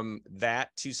talk from that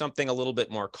to something a little bit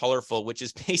more colorful, which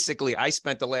is basically I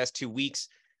spent the last 2 weeks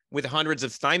with hundreds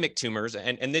of thymic tumors.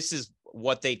 And this is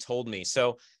what they told me.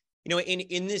 So, you know,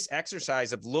 in this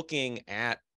exercise of looking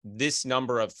at this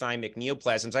number of thymic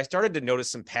neoplasms, I started to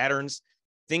notice some patterns,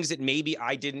 things that maybe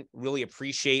I didn't really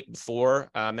appreciate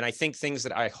before. And I think things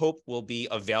that I hope will be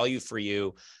of value for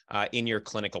you in your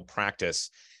clinical practice.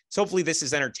 So hopefully this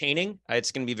is entertaining.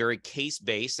 It's going to be very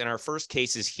case-based. And our first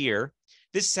case is here.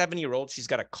 This 7-year-old, she's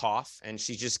got a cough and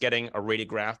she's just getting a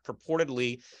radiograph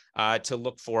purportedly to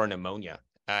look for pneumonia.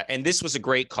 And this was a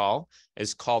great call.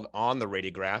 It's called on the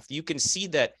radiograph. You can see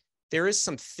that there is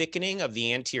some thickening of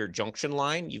the anterior junction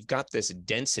line. You've got this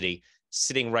density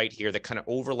sitting right here that kind of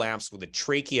overlaps with the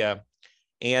trachea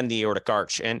and the aortic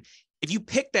arch. And if you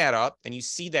pick that up and you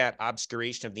see that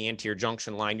obscuration of the anterior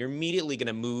junction line, you're immediately going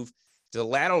to move to the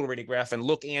lateral radiograph and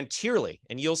look anteriorly,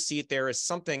 and you'll see it there as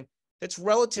something that's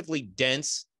relatively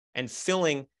dense and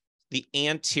filling the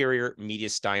anterior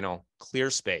mediastinal clear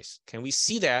space. Can we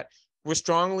see that? We're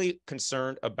strongly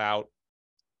concerned about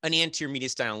an anterior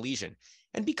mediastinal lesion.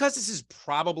 And because this is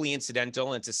probably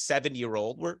incidental and it's a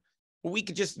 70-year-old, we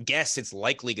could just guess it's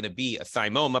likely going to be a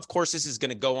thymoma. Of course, this is going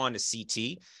to go on to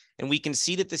CT, and we can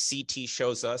see that the CT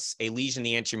shows us a lesion in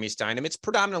the anterior mediastinum. It's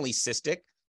predominantly cystic,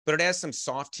 but it has some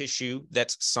soft tissue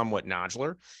that's somewhat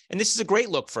nodular. And this is a great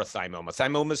look for a thymoma.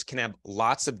 Thymomas can have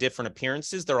lots of different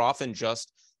appearances. They're often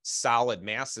just solid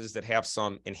masses that have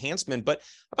some enhancement, but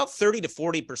about 30 to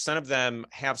 40% of them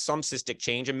have some cystic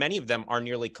change, and many of them are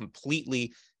nearly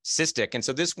completely cystic. And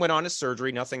so this went on to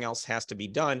surgery. Nothing else has to be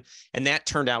done. And that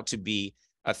turned out to be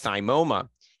a thymoma.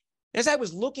 As I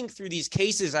was looking through these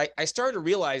cases, I started to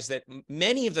realize that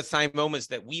many of the thymomas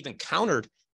that we've encountered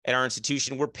at our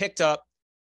institution were picked up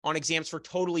on exams for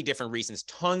totally different reasons.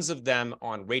 Tons of them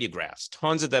on radiographs,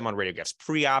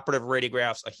 preoperative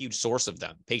radiographs, a huge source of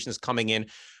them. Patients coming in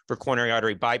for coronary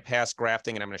artery bypass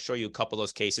grafting, and I'm going to show you a couple of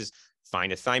those cases,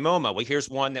 find a thymoma. Well, here's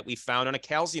one that we found on a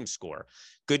calcium score.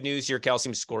 Good news, your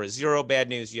calcium score is 0. Bad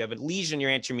news, you have a lesion in your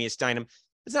anterior mediastinum.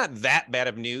 It's not that bad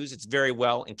of news. It's very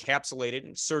well encapsulated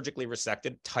and surgically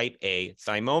resected, type A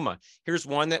thymoma. Here's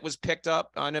one that was picked up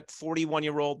on a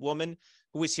 41-year-old woman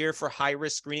who was here for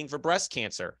high-risk screening for breast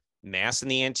cancer. Mass in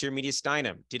the anterior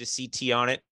mediastinum, did a CT on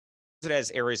it. It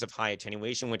has areas of high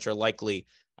attenuation, which are likely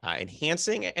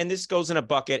enhancing, and this goes in a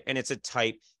bucket, and it's a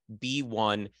type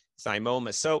B1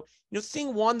 thymoma. So,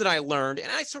 thing one that I learned, and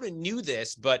I sort of knew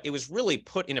this, but it was really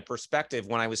put into perspective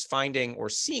when I was finding or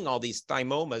seeing all these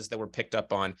thymomas that were picked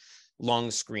up on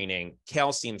lung screening,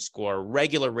 calcium score,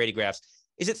 regular radiographs,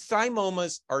 is that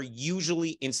thymomas are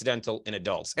usually incidental in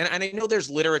adults. And I know there's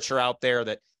literature out there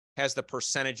that has the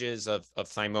percentages of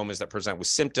thymomas that present with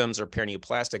symptoms or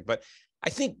perineoplastic, but I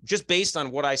think just based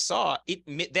on what I saw,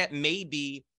 that may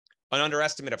be an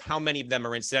underestimate of how many of them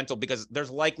are incidental, because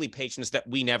there's likely patients that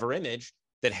we never image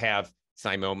that have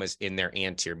thymomas in their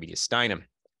anterior mediastinum.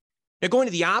 Now, going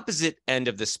to the opposite end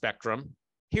of the spectrum,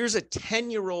 here's a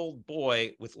 10-year-old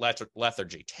boy with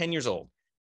lethargy, 10 years old.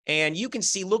 And you can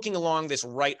see, looking along this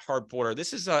right heart border,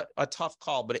 this is a tough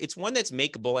call, but it's one that's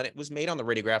makeable, and it was made on the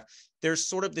radiograph. There's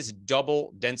sort of this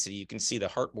double density. You can see the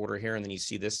heart border here, and then you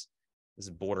see this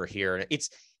border here. And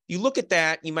you look at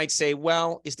that, you might say,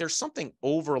 well, is there something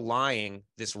overlying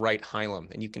this right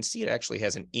hilum? And you can see it actually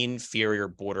has an inferior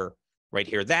border right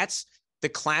here. That's the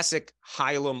classic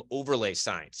hilum overlay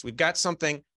sign. So we've got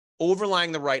something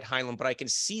overlying the right hilum, but I can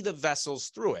see the vessels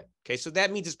through it. Okay, so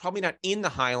that means it's probably not in the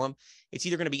hilum. It's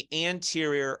either going to be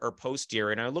anterior or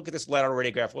posterior. And I look at this lateral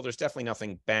radiograph, well, there's definitely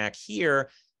nothing back here,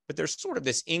 but there's sort of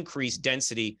this increased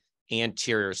density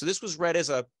anterior. So this was read as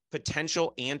a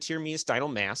potential anterior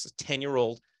mediastinal mass, a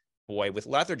 10-year-old boy with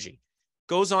lethargy.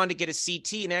 Goes on to get a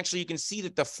CT, and actually you can see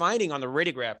that the finding on the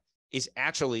radiograph is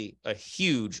actually a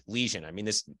huge lesion. I mean,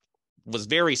 this was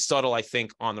very subtle, I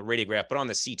think, on the radiograph, but on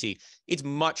the CT, it's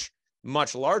much,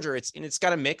 much larger. It's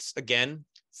got a mix, again,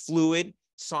 fluid,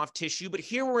 soft tissue, but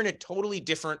here we're in a totally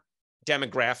different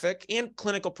demographic and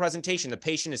clinical presentation. The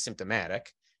patient is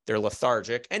symptomatic, they're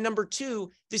lethargic, and number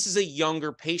two, this is a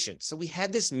younger patient. So we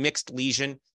had this mixed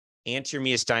lesion, anterior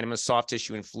mediastinum, soft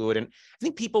tissue and fluid, and I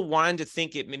think people wanted to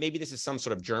think maybe this is some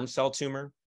sort of germ cell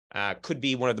tumor. Could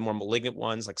be one of the more malignant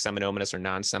ones, like seminomatous or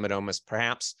non-seminomatous,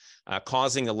 perhaps,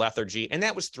 causing a lethargy. And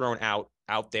that was thrown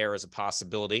out there as a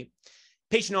possibility.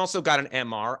 Patient also got an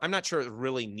MR. I'm not sure it's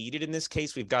really needed in this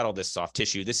case. We've got all this soft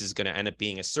tissue. This is going to end up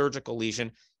being a surgical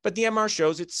lesion, but the MR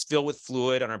shows it's filled with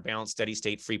fluid on our balanced steady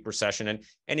state free precession.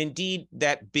 And indeed,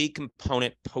 that big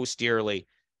component posteriorly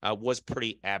was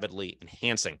pretty avidly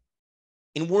enhancing.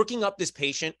 In working up this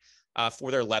patient,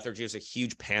 for their lethargy, there's a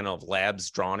huge panel of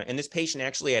labs drawn, and this patient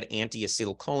actually had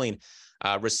anti-acetylcholine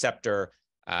receptor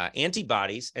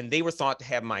antibodies, and they were thought to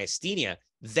have myasthenia.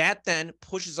 That then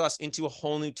pushes us into a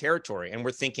whole new territory, and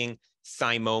we're thinking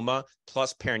thymoma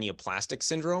plus perineoplastic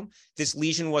syndrome. This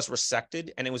lesion was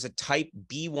resected, and it was a type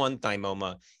B1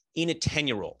 thymoma in a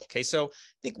 10-year-old. Okay, so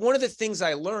I think one of the things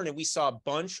I learned, and we saw a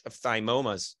bunch of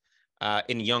thymomas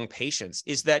in young patients,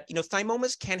 is that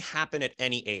thymomas can happen at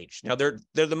any age. Now they're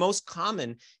the most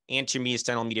common anterior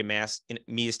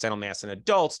mediastinal mass in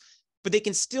adults, but they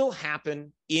can still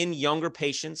happen in younger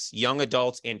patients, young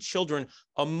adults, and children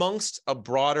amongst a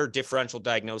broader differential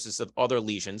diagnosis of other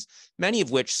lesions, many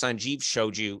of which Sanjeev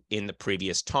showed you in the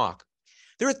previous talk.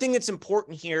 The other thing that's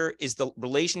important here is the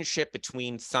relationship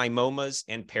between thymomas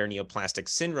and paraneoplastic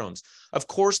syndromes. Of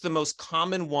course, the most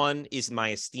common one is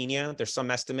myasthenia. There's some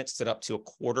estimates that up to a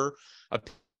quarter of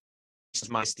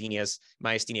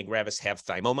myasthenia gravis have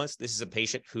thymomas. This is a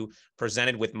patient who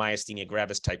presented with myasthenia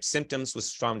gravis type symptoms,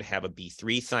 was found to have a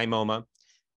B3 thymoma.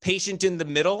 Patient in the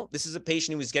middle, this is a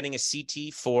patient who was getting a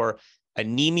CT for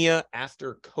anemia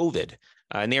after COVID.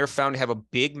 And they are found to have a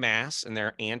big mass in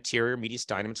their anterior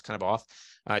mediastinum. It's kind of off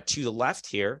to the left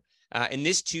here. And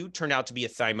this too turned out to be a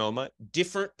thymoma,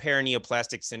 different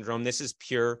paraneoplastic syndrome. This is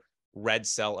pure red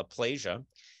cell aplasia.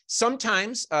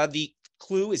 Sometimes the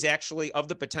clue is actually of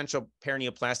the potential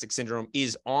paraneoplastic syndrome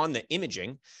is on the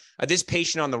imaging. This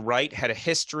patient on the right had a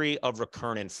history of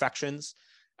recurrent infections,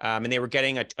 and they were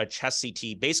getting a chest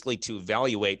CT basically to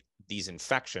evaluate these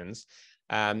infections.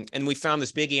 And we found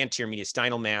this big anterior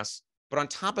mediastinal mass, but on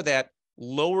top of that,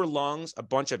 lower lungs, a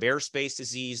bunch of airspace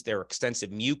disease, there are extensive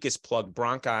mucus plug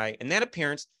bronchi, and that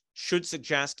appearance should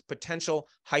suggest potential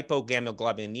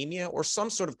hypogammaglobulinemia or some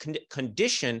sort of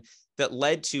condition that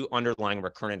led to underlying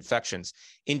recurrent infections.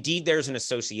 Indeed, there's an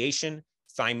association,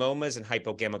 thymomas and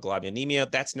hypogammaglobulinemia.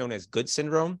 That's known as Good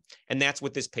syndrome, and that's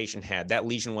what this patient had. That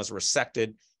lesion was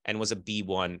resected and was a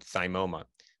B1 thymoma.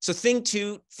 So thing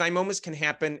two, thymomas can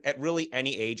happen at really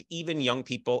any age, even young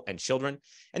people and children,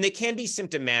 and they can be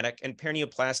symptomatic, and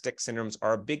paraneoplastic syndromes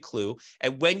are a big clue.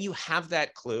 And when you have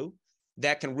that clue,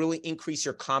 that can really increase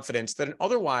your confidence that an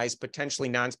otherwise potentially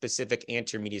nonspecific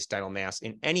anterior mediastinal mass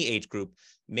in any age group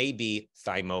may be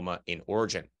thymoma in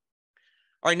origin.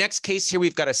 All right, next case here,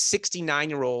 we've got a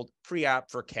 69-year-old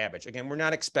pre-op for CABG. Again, we're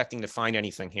not expecting to find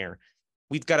anything here.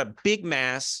 We've got a big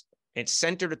mass. It's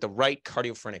centered at the right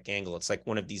cardiophrenic angle. It's like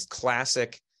one of these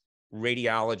classic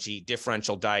radiology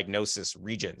differential diagnosis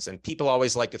regions. And people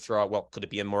always like to throw out, well, could it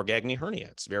be a Morgagni hernia?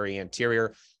 It's very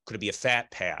anterior. Could it be a fat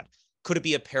pad? Could it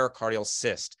be a pericardial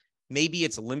cyst? Maybe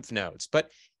it's lymph nodes. But,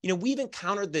 we've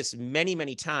encountered this many,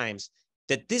 many times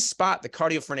that this spot, the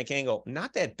cardiophrenic angle,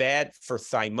 not that bad for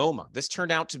thymoma. This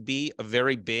turned out to be a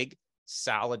very big,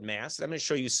 solid mass. I'm going to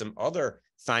show you some other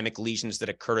thymic lesions that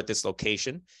occurred at this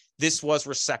location. This was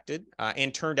resected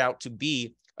and turned out to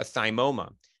be a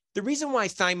thymoma. The reason why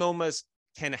thymomas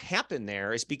can happen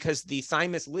there is because the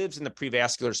thymus lives in the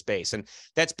prevascular space, and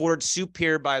that's bordered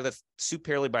superiorly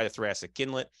by the thoracic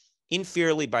gimlet,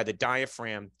 inferiorly by the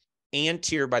diaphragm,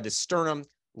 anterior by the sternum,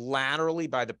 laterally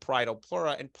by the parietal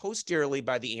pleura, and posteriorly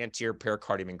by the anterior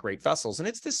pericardium and great vessels. And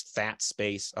it's this fat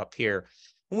space up here.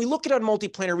 When we look at on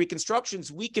multiplanar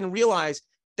reconstructions, we can realize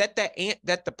that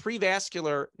the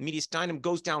prevascular mediastinum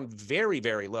goes down very,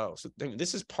 very low. So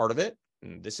this is part of it,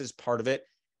 and this is part of it.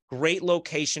 Great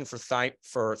location for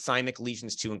thymic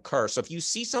lesions to occur. So if you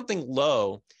see something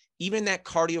low, even in that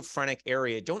cardiophrenic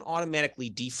area, don't automatically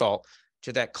default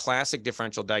to that classic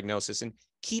differential diagnosis and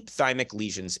keep thymic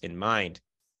lesions in mind.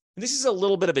 And this is a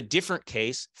little bit of a different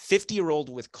case, 50-year-old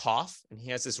with cough, and he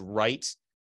has this right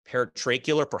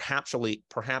paratracheal,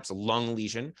 perhaps lung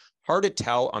lesion, hard to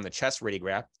tell on the chest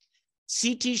radiograph.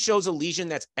 CT shows a lesion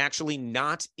that's actually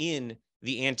not in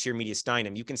the anterior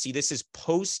mediastinum. You can see this is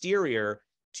posterior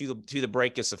to the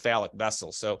brachiocephalic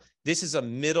vessel. So this is a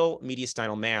middle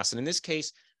mediastinal mass. And in this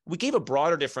case, we gave a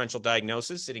broader differential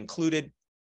diagnosis. It included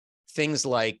things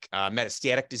like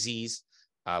metastatic disease,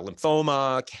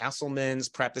 lymphoma, Castleman's,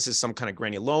 perhaps this is some kind of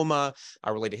granuloma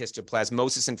related to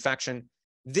histoplasmosis infection.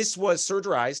 This was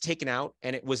surgerized, taken out,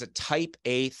 and it was a type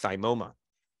A thymoma.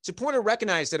 It's important to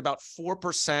recognize that about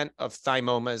 4% of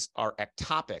thymomas are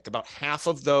ectopic. About half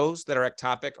of those that are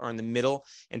ectopic are in the middle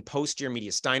and posterior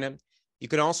mediastinum. You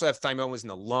can also have thymomas in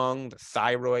the lung, the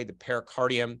thyroid, the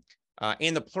pericardium,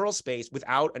 and the pleural space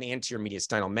without an anterior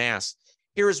mediastinal mass.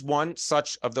 Here is one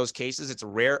such of those cases. It's a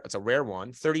rare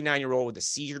one. 39-year-old with a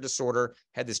seizure disorder,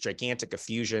 had this gigantic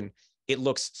effusion. It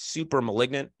looks super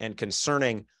malignant and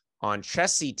concerning on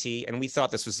chest CT, and we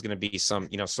thought this was going to be some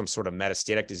sort of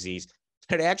metastatic disease.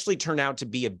 It actually turned out to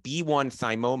be a B1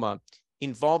 thymoma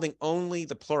involving only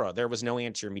the pleura. There was no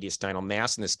anterior mediastinal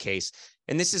mass in this case,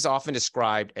 and this is often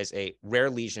described as a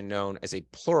rare lesion known as a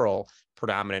pleural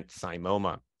predominant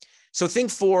thymoma. So thing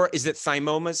 4 is that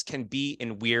thymomas can be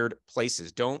in weird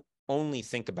places. Don't only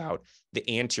think about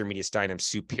the anterior mediastinum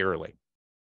superiorly.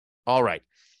 All right.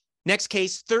 Next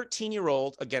case,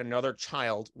 13-year-old, again, another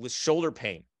child with shoulder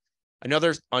pain.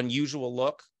 Another unusual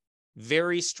look,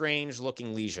 very strange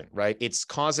looking lesion, right? It's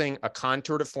causing a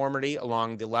contour deformity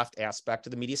along the left aspect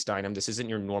of the mediastinum. This isn't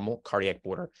your normal cardiac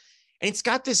border. And it's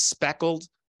got this speckled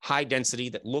high density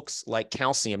that looks like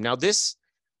calcium. Now, this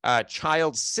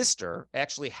child's sister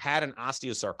actually had an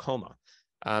osteosarcoma.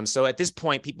 So at this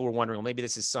point, people were wondering, well, maybe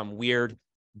this is some weird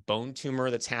bone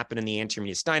tumor that's happened in the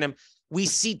anterior mediastinum. We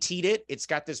CT'd it. It's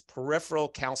got this peripheral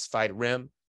calcified rim,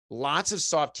 lots of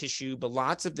soft tissue, but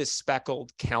lots of this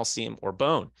speckled calcium or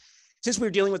bone. Since we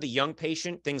were dealing with a young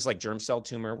patient, things like germ cell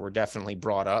tumor were definitely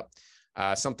brought up.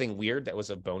 Something weird that was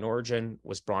of bone origin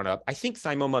was brought up. I think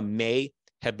thymoma may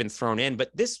have been thrown in, but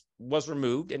this was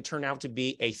removed and turned out to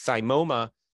be a thymoma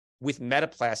with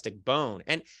metaplastic bone.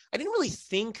 And I didn't really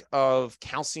think of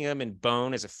calcium and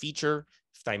bone as a feature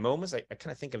of thymomas. I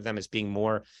kind of think of them as being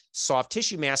more soft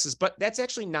tissue masses, but that's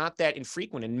actually not that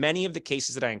infrequent. And many of the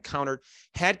cases that I encountered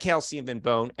had calcium and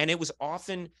bone, and it was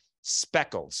often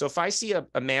speckled. So if I see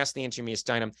a mass in the anterior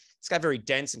mediastinum, it's got very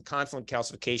dense and confluent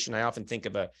calcification. I often think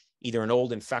of either an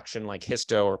old infection like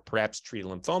histo or perhaps treated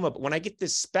lymphoma. But when I get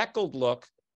this speckled look,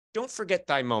 don't forget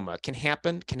thymoma. Can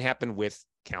happen with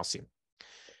calcium.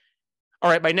 All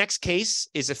right, my next case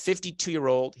is a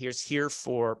 52-year-old. He's here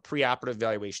for preoperative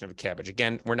evaluation of a CABG.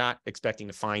 Again, we're not expecting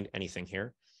to find anything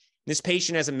here. This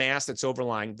patient has a mass that's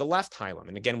overlying the left hilum.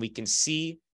 And again, we can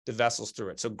see the vessels through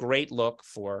it. So great look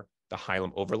for the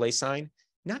hilum overlay sign.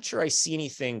 Not sure I see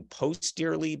anything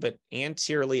posteriorly, but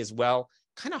anteriorly as well.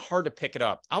 Kind of hard to pick it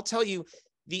up. I'll tell you,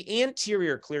 the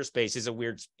anterior clear space is a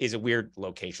weird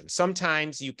location.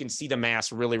 Sometimes you can see the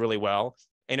mass really, really well,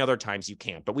 and other times you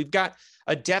can't. But we've got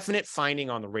a definite finding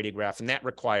on the radiograph, and that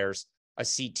requires a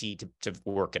CT to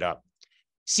work it up.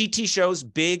 CT shows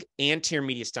big anterior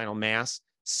mediastinal mass,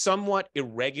 somewhat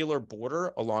irregular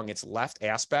border along its left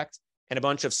aspect, and a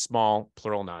bunch of small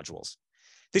pleural nodules.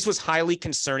 This was highly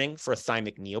concerning for a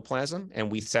thymic neoplasm,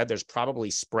 and we said there's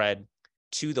probably spread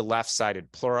to the left-sided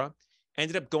pleura.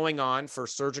 Ended up going on for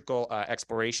surgical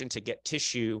exploration to get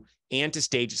tissue and to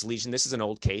stage this lesion. This is an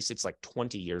old case. It's like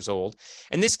 20 years old.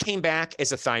 And this came back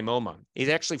as a thymoma. It's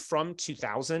actually from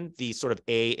 2000, the sort of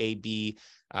B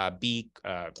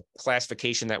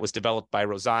classification that was developed by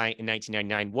Rosai in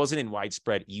 1999 wasn't in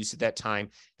widespread use at that time.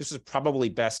 This was probably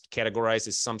best categorized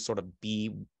as some sort of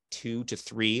B2 to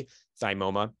 3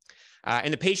 thymoma.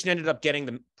 And the patient ended up getting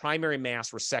the primary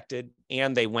mass resected,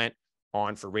 and they went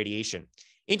on for radiation.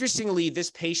 Interestingly, this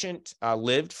patient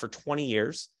lived for 20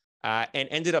 years and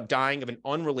ended up dying of an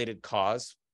unrelated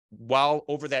cause. While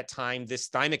over that time, this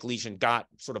thymic lesion got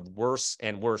sort of worse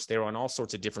and worse. They were on all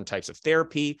sorts of different types of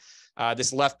therapy.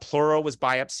 This left pleura was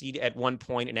biopsied at one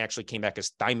point and actually came back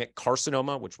as thymic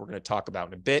carcinoma, which we're going to talk about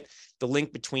in a bit. The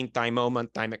link between thymoma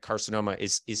and thymic carcinoma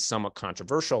is somewhat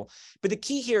controversial. But the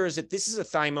key here is that this is a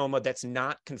thymoma that's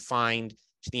not confined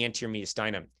to the anterior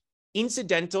mediastinum.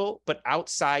 Incidental, but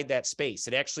outside that space.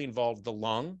 It actually involved the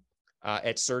lung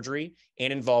at surgery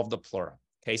and involved the pleura.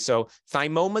 Okay, so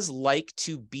thymomas like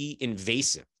to be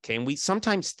invasive. Okay, and we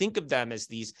sometimes think of them as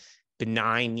these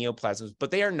benign neoplasms, but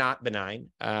they are not benign.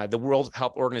 The World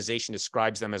Health Organization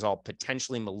describes them as all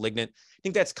potentially malignant. I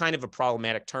think that's kind of a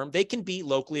problematic term. They can be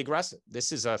locally aggressive.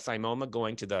 This is a thymoma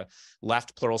going to the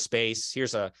left pleural space.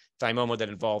 Here's a thymoma that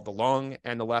involved the lung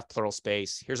and the left pleural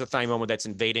space. Here's a thymoma that's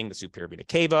invading the superior vena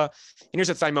cava. And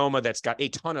here's a thymoma that's got a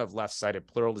ton of left-sided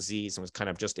pleural disease and was kind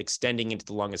of just extending into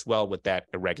the lung as well with that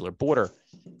irregular border.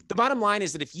 The bottom line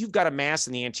is that if you've got a mass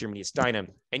in the anterior mediastinum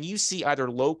and you see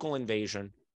either local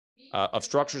invasion of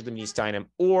structures of the mediastinum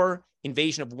or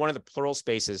invasion of one of the pleural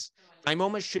spaces,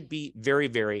 thymomas should be very,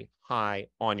 very high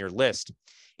on your list.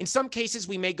 In some cases,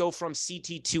 we may go from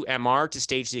CT to MR to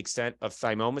stage the extent of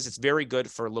thymomas. It's very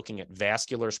good for looking at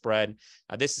vascular spread.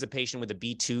 This is a patient with a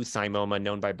B2 thymoma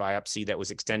known by biopsy that was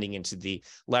extending into the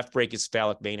left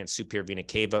brachiocephalic vein and superior vena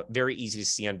cava. Very easy to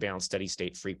see on balanced steady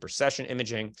state free procession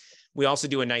imaging. We also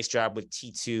do a nice job with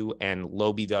T2 and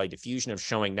low B-value diffusion of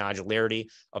showing nodularity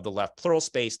of the left pleural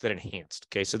space that enhanced.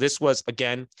 Okay, so this was,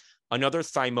 again, another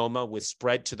thymoma with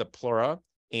spread to the pleura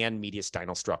and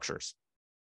mediastinal structures.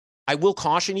 I will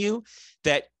caution you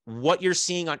that what you're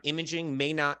seeing on imaging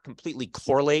may not completely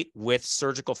correlate with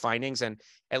surgical findings. And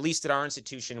at least at our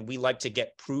institution, we like to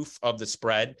get proof of the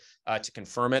spread to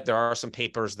confirm it. There are some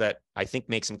papers that I think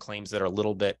make some claims that are a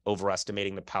little bit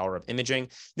overestimating the power of imaging.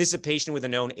 This is a patient with a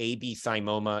known AB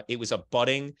thymoma. It was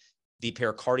abutting the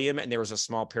pericardium, and there was a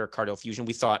small pericardial effusion.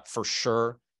 We thought for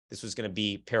sure this was going to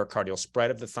be pericardial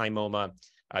spread of the thymoma.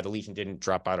 The lesion didn't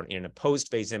drop out in a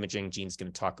post-phase imaging. Jeanne's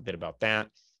going to talk a bit about that.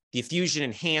 The effusion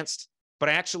enhanced, but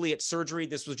actually at surgery,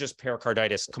 this was just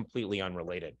pericarditis, completely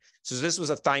unrelated. So this was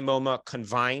a thymoma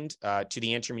confined to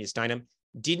the anterior mediastinum,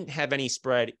 didn't have any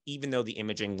spread, even though the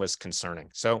imaging was concerning.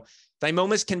 So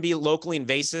thymomas can be locally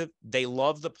invasive. They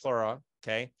love the pleura,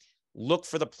 okay? Look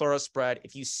for the pleura spread.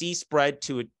 If you see spread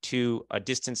to a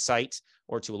distant site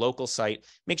or to a local site,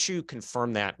 make sure you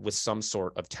confirm that with some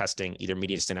sort of testing, either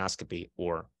mediastinoscopy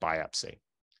or biopsy.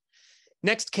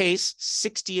 Next case,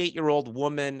 68-year-old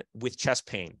woman with chest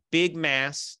pain, big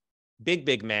mass,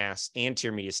 big mass,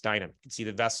 anterior mediastinum. You can see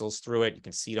the vessels through it. You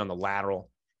can see it on the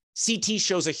lateral. CT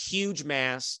shows a huge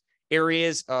mass,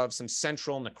 areas of some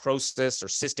central necrosis or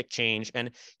cystic change.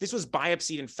 And this was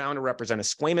biopsied and found to represent a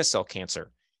squamous cell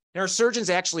cancer. Now, our surgeons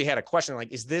actually had a question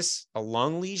like, is this a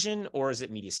lung lesion or is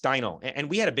it mediastinal? And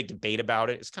we had a big debate about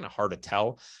it. It's kind of hard to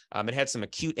tell. It had some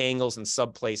acute angles and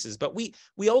subplaces, but we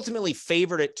ultimately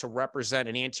favored it to represent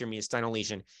an anterior mediastinal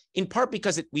lesion, in part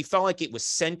because we felt like it was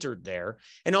centered there,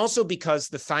 and also because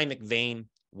the thymic vein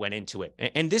went into it.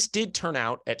 And this did turn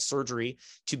out at surgery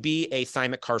to be a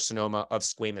thymic carcinoma of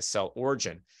squamous cell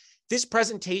origin. This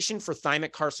presentation for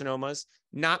thymic carcinomas,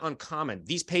 not uncommon.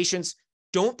 These patients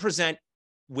don't present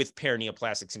with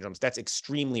paraneoplastic syndromes. That's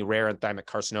extremely rare in thymic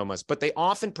carcinomas, but they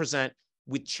often present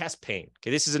with chest pain. Okay,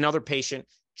 this is another patient,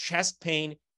 chest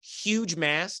pain, huge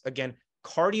mass, again,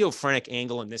 cardiophrenic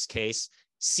angle in this case,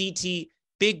 CT,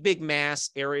 big mass,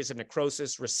 areas of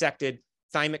necrosis, resected,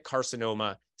 thymic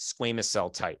carcinoma, squamous cell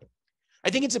type. I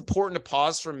think it's important to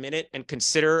pause for a minute and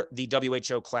consider the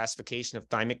WHO classification of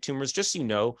thymic tumors, just so you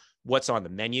know what's on the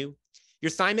menu. Your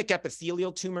thymic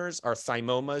epithelial tumors are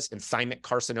thymomas and thymic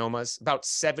carcinomas. About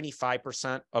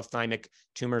 75% of thymic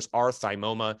tumors are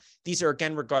thymoma. These are,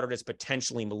 again, regarded as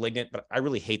potentially malignant, but I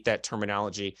really hate that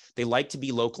terminology. They like to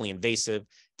be locally invasive.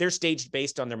 They're staged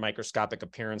based on their microscopic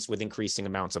appearance with increasing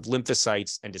amounts of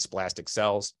lymphocytes and dysplastic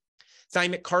cells.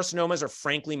 Thymic carcinomas are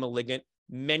frankly malignant,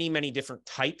 many different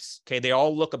types. Okay, they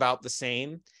all look about the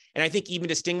same. And I think even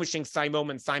distinguishing thymoma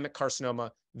and thymic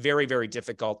carcinoma, very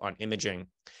difficult on imaging.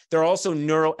 There are also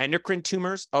neuroendocrine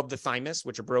tumors of the thymus,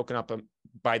 which are broken up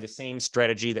by the same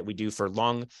strategy that we do for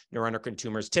lung neuroendocrine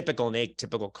tumors, typical and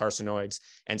atypical carcinoids,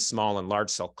 and small and large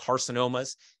cell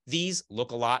carcinomas. These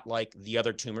look a lot like the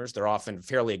other tumors. They're often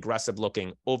fairly aggressive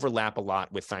looking, overlap a lot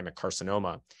with thymic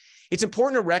carcinoma. It's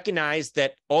important to recognize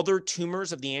that other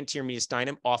tumors of the anterior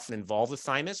mediastinum often involve the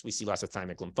thymus. We see lots of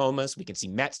thymic lymphomas. We can see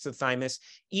mets to the thymus.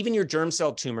 Even your germ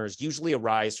cell tumors usually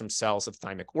arise from cells of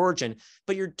thymic origin,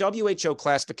 but your WHO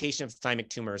classification of thymic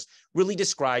tumors really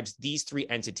describes these three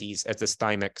entities as the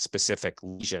thymic specific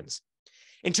lesions.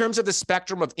 In terms of the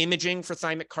spectrum of imaging for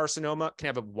thymic carcinoma, it can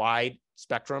have a wide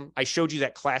spectrum. I showed you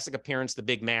that classic appearance, the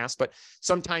big mass, but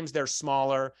sometimes they're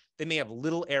smaller. They may have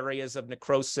little areas of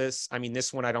necrosis. I mean,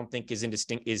 this one I don't think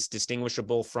is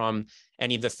distinguishable from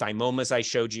any of the thymomas I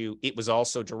showed you. It was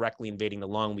also directly invading the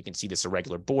lung. We can see this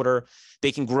irregular border.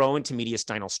 They can grow into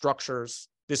mediastinal structures.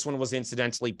 This one was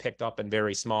incidentally picked up and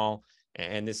very small,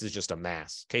 and this is just a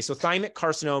mass. Okay, so thymic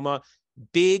carcinoma,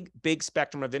 big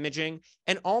spectrum of imaging,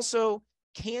 and also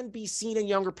can be seen in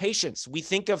younger patients. We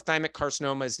think of thymic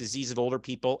carcinoma as disease of older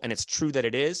people, and it's true that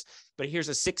it is, but here's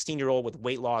a 16-year-old with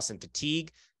weight loss and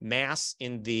fatigue, mass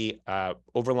in the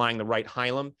overlying the right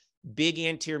hilum, big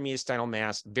anterior mediastinal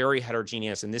mass, very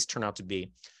heterogeneous, and this turned out to be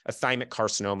a thymic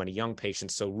carcinoma in a young patient.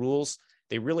 So rules,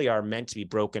 they really are meant to be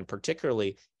broken,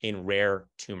 particularly in rare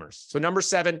tumors. So number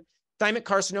 7, thymic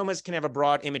carcinomas can have a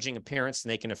broad imaging appearance, and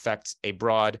they can affect a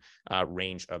broad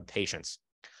range of patients.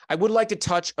 I would like to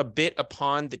touch a bit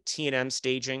upon the T&M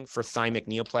staging for thymic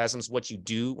neoplasms, what you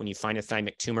do when you find a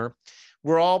thymic tumor.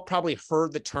 We're all probably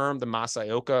heard the term the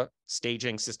Masaoka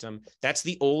staging system. That's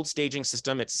the old staging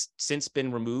system. It's since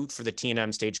been removed for the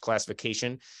T&M stage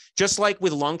classification. Just like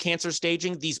with lung cancer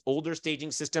staging, these older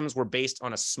staging systems were based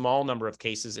on a small number of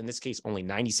cases, in this case, only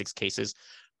 96 cases,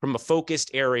 from a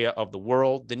focused area of the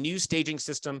world. The new staging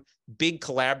system, big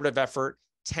collaborative effort,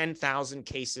 10,000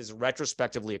 cases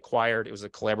retrospectively acquired. It was a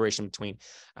collaboration between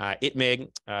ITMIG,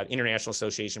 International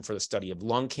Association for the Study of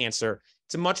Lung Cancer.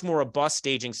 It's a much more robust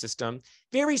staging system.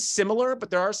 Very similar, but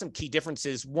there are some key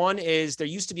differences. One is there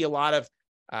used to be a lot of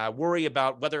worry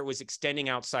about whether it was extending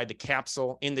outside the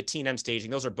capsule in the T&M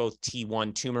staging. Those are both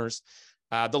T1 tumors.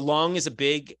 The lung is a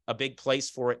big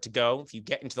place for it to go. If you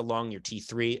get into the lung, your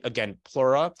T3, again,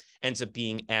 pleura ends up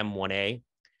being M1A.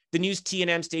 The new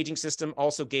T&M staging system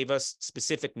also gave us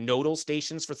specific nodal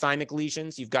stations for thymic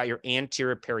lesions. You've got your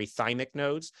anterior perithymic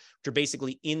nodes, which are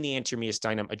basically in the anterior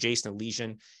mediastinum adjacent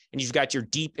lesion. And you've got your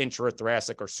deep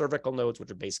intrathoracic or cervical nodes,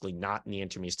 which are basically not in the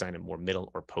anterior mediastinum, more middle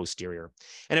or posterior.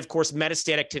 And of course,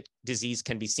 metastatic disease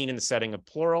can be seen in the setting of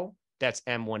pleural, that's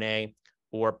M1A,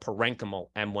 or parenchymal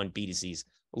M1B disease.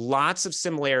 Lots of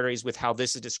similarities with how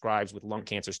this is described with lung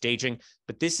cancer staging,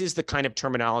 but this is the kind of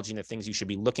terminology and the things you should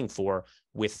be looking for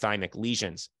with thymic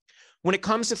lesions. When it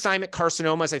comes to thymic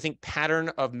carcinomas, I think pattern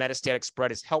of metastatic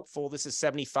spread is helpful. This is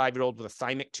a 75-year-old with a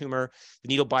thymic tumor. The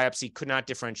needle biopsy could not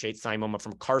differentiate thymoma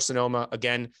from carcinoma.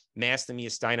 Again, mass in the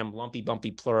mediastinum, lumpy,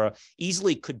 bumpy pleura,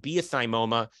 easily could be a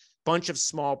thymoma. bunch of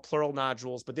small pleural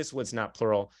nodules, but this one's not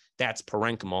pleural, that's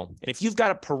parenchymal. And if you've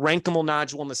got a parenchymal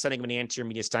nodule in the setting of an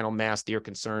anterior mediastinal mass that you're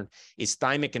concerned is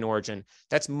thymic in origin,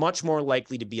 that's much more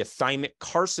likely to be a thymic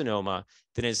carcinoma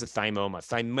than is a thymoma.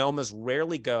 Thymomas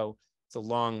rarely go to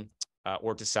lung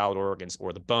or to solid organs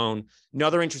or the bone.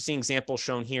 Another interesting example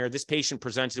shown here, this patient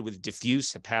presented with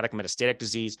diffuse hepatic metastatic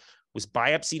disease, was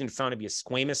biopsied and found to be a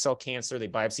squamous cell cancer. They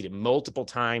biopsied it multiple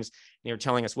times. And they were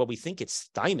telling us, well, we think it's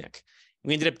thymic.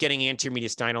 We ended up getting anterior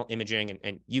mediastinal imaging,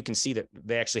 and you can see that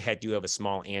they actually do have a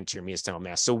small anterior mediastinal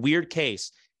mass. So weird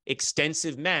case,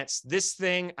 extensive Mets. This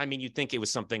thing, I mean, you'd think it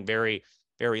was something very,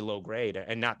 very low grade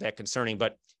and not that concerning,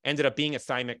 but ended up being a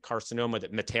thymic carcinoma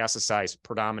that metastasized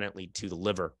predominantly to the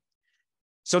liver.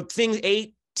 So thing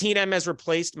 8, TNM has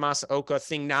replaced massa oca.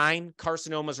 Thing 9,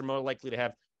 carcinomas are more likely to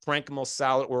have parenchymal,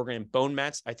 solid organ, and bone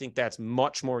mets. I think that's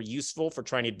much more useful for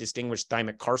trying to distinguish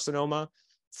thymic carcinoma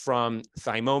from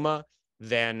thymoma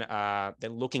than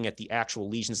looking at the actual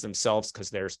lesions themselves,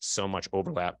 because there's so much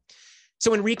overlap.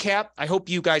 So in recap, I hope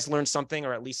you guys learned something,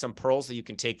 or at least some pearls that you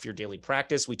can take for your daily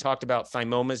practice. We talked about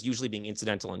thymomas usually being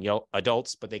incidental in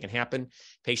adults, but they can happen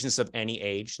patients of any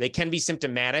age. They can be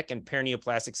symptomatic, and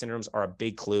paraneoplastic syndromes are a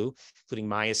big clue, including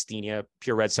myasthenia,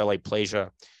 pure red cell aplasia,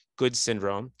 Good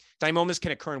syndrome. Thymomas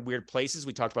can occur in weird places.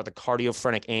 We talked about the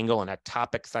cardiophrenic angle and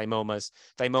ectopic thymomas.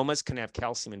 Thymomas can have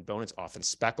calcium in bone. It's often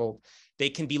speckled. They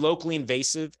can be locally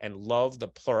invasive and love the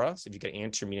pleura. So if you get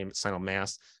anterior mediastinal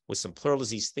mass with some pleural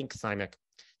disease, think thymic.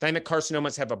 Thymic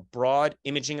carcinomas have a broad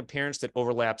imaging appearance that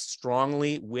overlaps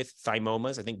strongly with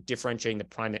thymomas. I think differentiating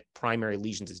the primary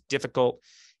lesions is difficult.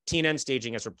 TNM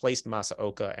staging has replaced massa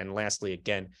oca. And lastly,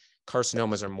 again,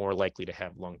 carcinomas are more likely to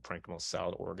have lung, parenchymal,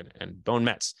 solid organ, and bone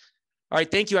mets. All right,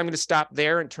 thank you. I'm going to stop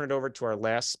there and turn it over to our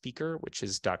last speaker, which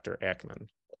is Dr. Ackman.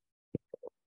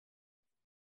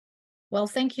 Well,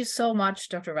 thank you so much,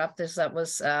 Dr. Raptis. That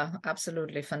was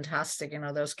absolutely fantastic. You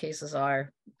know, those cases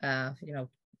are,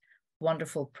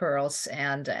 wonderful pearls.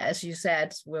 And as you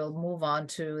said, we'll move on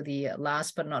to the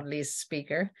last but not least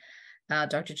speaker,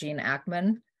 Dr. Jeanne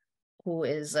Ackman, who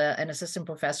is an assistant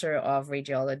professor of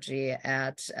radiology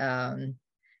at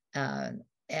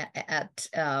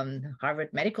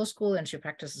Harvard Medical School, and she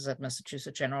practices at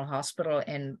Massachusetts General Hospital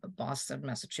in Boston,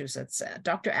 Massachusetts.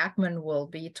 Dr. Ackman will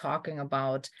be talking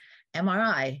about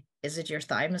MRI. Is it your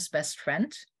thymus best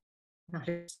friend?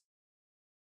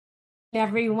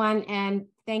 Everyone, and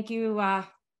thank you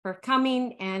for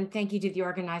coming, and thank you to the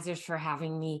organizers for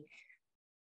having me.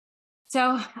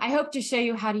 So I hope to show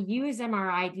you how to use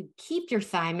MRI to keep your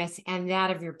thymus and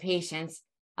that of your patients,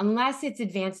 unless its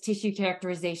advanced tissue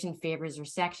characterization favors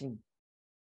resection.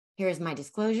 Here is my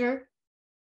disclosure.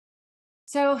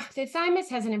 So the thymus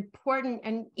has an important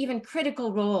and even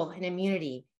critical role in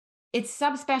immunity. It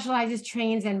subspecializes,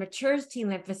 trains, and matures T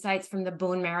lymphocytes from the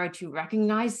bone marrow to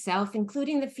recognize self,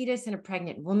 including the fetus in a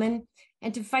pregnant woman,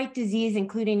 and to fight disease,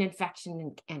 including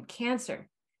infection and cancer.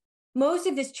 Most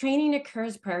of this training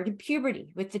occurs prior to puberty,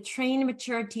 with the trained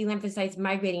mature T lymphocytes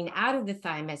migrating out of the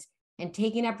thymus and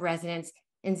taking up residence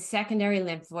in secondary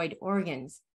lymphoid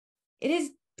organs. It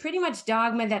is pretty much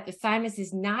dogma that the thymus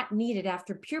is not needed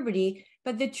after puberty,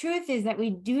 but the truth is that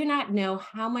we do not know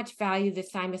how much value the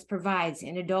thymus provides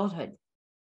in adulthood.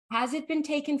 Has it been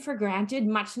taken for granted,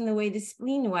 much in the way the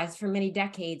spleen was for many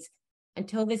decades,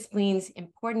 until the spleen's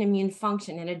important immune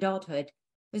function in adulthood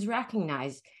was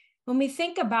recognized? When we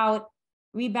think about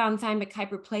rebound thymic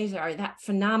hyperplasia, or that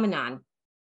phenomenon,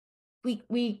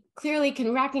 we clearly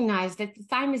can recognize that the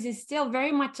thymus is still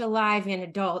very much alive in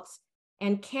adults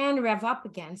and can rev up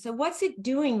again. So what's it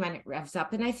doing when it revs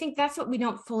up? And I think that's what we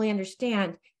don't fully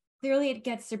understand. Clearly, it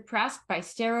gets suppressed by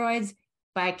steroids,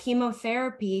 by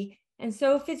chemotherapy. And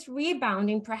so if it's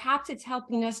rebounding, perhaps it's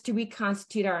helping us to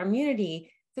reconstitute our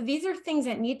immunity. So these are things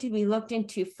that need to be looked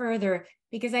into further,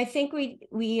 because I think we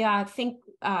think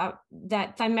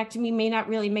that thymectomy may not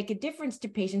really make a difference to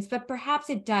patients, but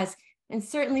perhaps it does. And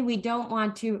certainly we don't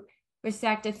want to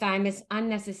resect a thymus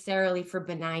unnecessarily for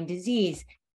benign disease.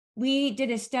 We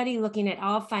did a study looking at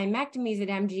all thymectomies at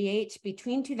MGH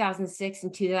between 2006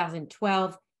 and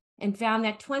 2012 and found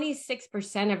that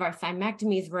 26% of our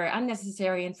thymectomies were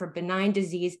unnecessary and for benign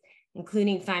disease,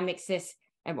 including thymic cysts,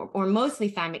 or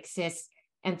mostly thymic cysts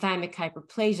and thymic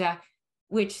hyperplasia,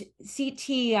 which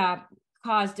CT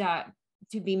caused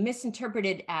to be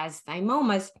misinterpreted as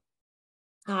thymomas.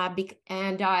 At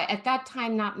that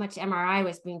time, not much MRI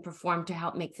was being performed to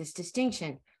help make this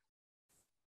distinction.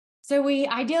 So we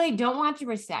ideally don't want to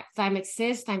resect thymic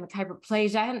cyst, thymic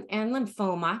hyperplasia, and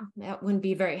lymphoma. That wouldn't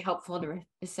be very helpful to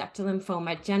resect a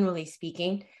lymphoma, generally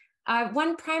speaking.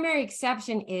 One primary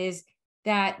exception is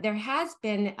that there has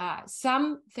been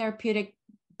some therapeutic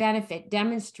benefit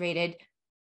demonstrated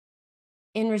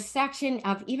in resection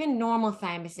of even normal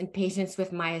thymus in patients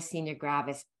with myasthenia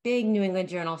gravis. Big New England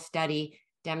Journal study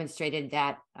demonstrated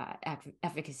that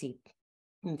efficacy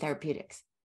in therapeutics.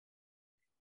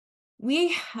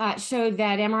 We showed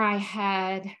that MRI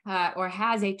had or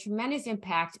has a tremendous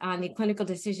impact on the clinical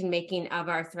decision-making of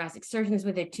our thoracic surgeons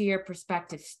with a 2-year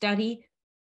prospective study.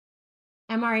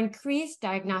 MR increased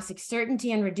diagnostic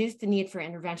certainty and reduced the need for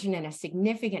intervention in a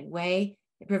significant way.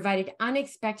 It provided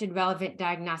unexpected relevant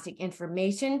diagnostic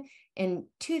information in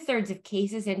 2/3 of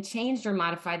cases and changed or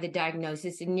modified the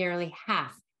diagnosis in nearly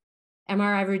half.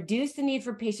 MRI reduced the need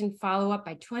for patient follow-up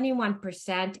by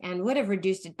 21% and would have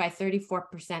reduced it by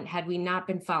 34% had we not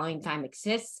been following thymic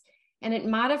cysts. And it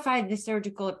modified the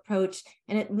surgical approach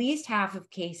in at least half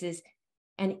of cases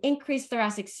and increased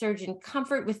thoracic surgeon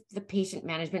comfort with the patient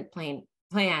management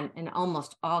plan in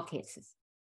almost all cases.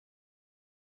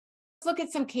 Let's look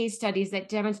at some case studies that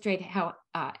demonstrate how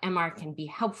MR can be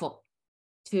helpful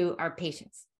to our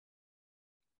patients.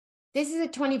 This is a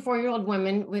 24-year-old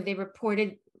woman with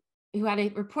who had a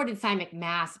reported thymic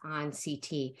mass on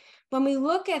CT. When we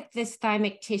look at this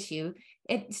thymic tissue,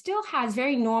 it still has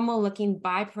very normal looking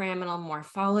bipyramidal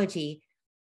morphology.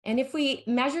 And if we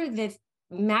measure the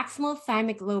maximal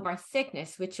thymic lobar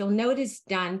thickness, which you'll note is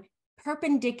done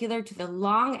perpendicular to the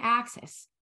long axis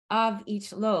of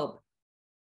each lobe,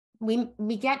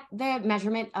 we get the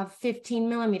measurement of 15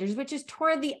 millimeters, which is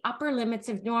toward the upper limits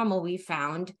of normal we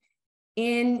found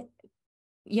in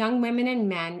young women and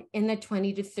men in the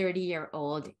 20 to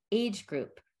 30-year-old age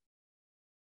group.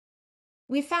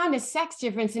 We found a sex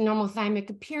difference in normal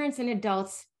thymic appearance in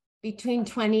adults between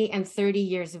 20 and 30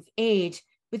 years of age,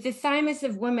 with the thymus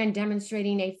of women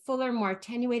demonstrating a fuller, more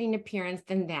attenuating appearance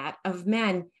than that of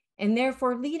men, and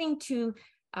therefore leading to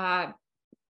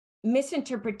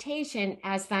misinterpretation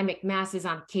as thymic masses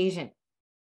on occasion.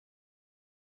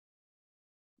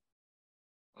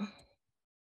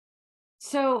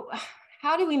 So,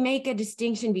 how do we make a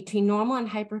distinction between normal and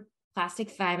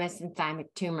hyperplastic thymus and thymic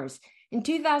tumors? In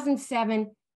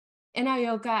 2007,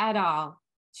 Inaoka et al.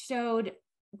 Showed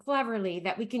cleverly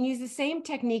that we can use the same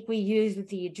technique we use with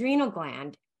the adrenal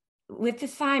gland with the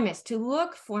thymus to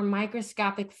look for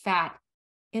microscopic fat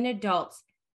in adults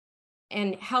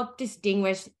and help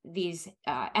distinguish these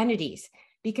entities,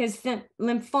 because the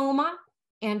lymphoma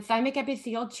and thymic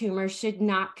epithelial tumors should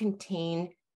not contain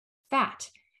fat,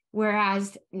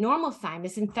 whereas normal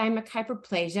thymus and thymic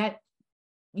hyperplasia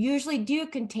usually do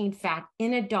contain fat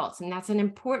in adults. And that's an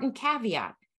important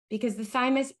caveat, because the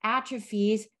thymus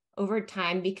atrophies over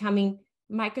time, becoming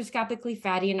microscopically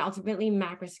fatty and ultimately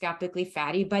macroscopically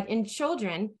fatty. But in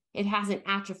children, it hasn't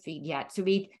atrophied yet. So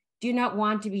we do not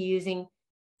want to be using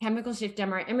chemical shift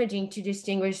MR imaging to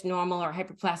distinguish normal or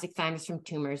hyperplastic thymus from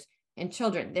tumors in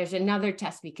children. There's another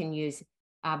test we can use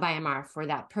by MR for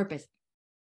that purpose.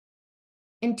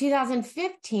 In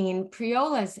 2015,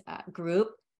 Priola's group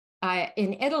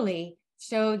in Italy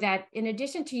showed that in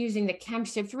addition to using the chem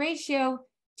shift ratio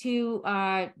to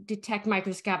detect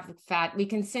microscopic fat, we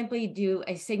can simply do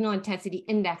a signal intensity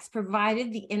index,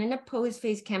 provided the in and opposed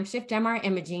phase chem shift MR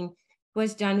imaging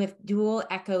was done with dual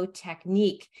echo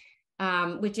technique,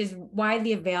 which is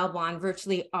widely available on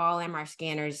virtually all MR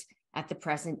scanners at the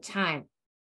present time.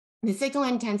 The signal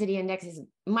intensity index is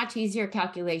a much easier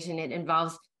calculation. It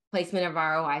involves placement of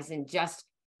ROIs in just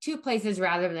 2 places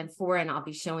rather than 4, and I'll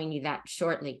be showing you that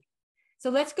shortly. So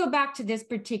let's go back to this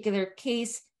particular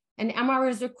case. An MR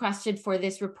was requested for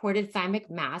this reported thymic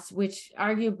mass, which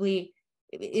arguably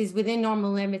is within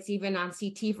normal limits, even on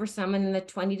CT for someone in the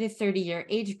 20 to 30-year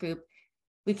age group.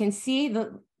 We can see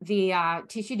the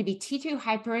tissue to be T2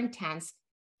 hyperintense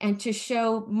and to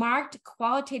show marked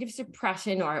qualitative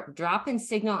suppression or drop in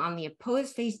signal on the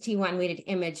opposed phase T1 weighted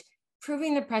image,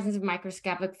 proving the presence of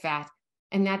microscopic fat,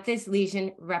 and that this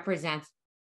lesion represents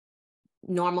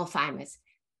normal thymus.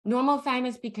 Normal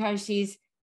thymus because she's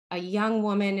a young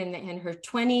woman in her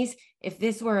 20s. If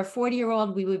this were a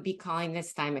 40-year-old, we would be calling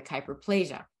this thymic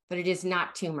hyperplasia, but it is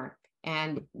not tumor,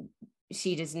 and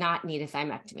she does not need a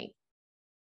thymectomy.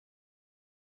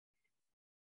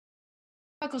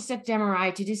 Chemical shift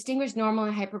MRI to distinguish normal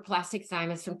and hyperplastic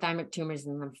thymus from thymic tumors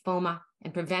and lymphoma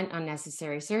and prevent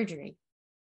unnecessary surgery.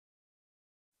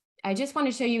 I just want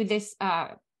to show you this,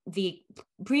 the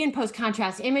pre and post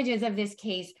contrast images of this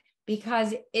case,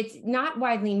 because it's not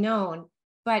widely known,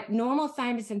 but normal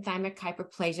thymus and thymic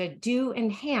hyperplasia do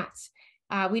enhance.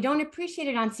 We don't appreciate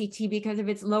it on CT because of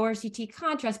its lower CT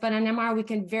contrast, but on MR, we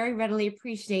can very readily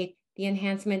appreciate the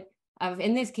enhancement of,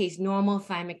 in this case, normal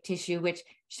thymic tissue, which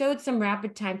showed some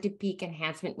rapid time to peak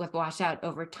enhancement with washout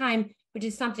over time, which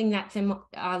is something that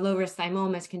low-risk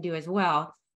thymomas can do as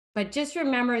well. But just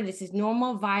remember, this is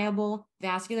normal, viable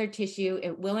vascular tissue.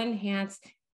 It will enhance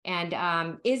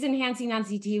and is enhancing on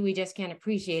CT. We just can't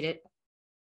appreciate it.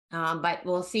 But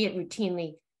we'll see it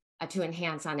routinely to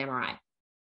enhance on MRI.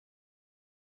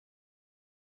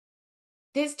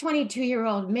 This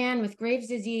 22-year-old man with Graves'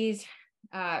 disease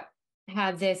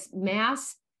had this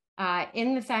mass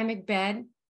in the thymic bed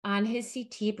on his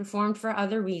CT, performed for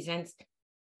other reasons.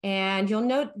 And you'll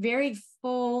note very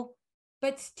full,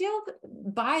 but still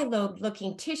bilobe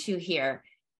looking tissue here.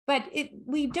 But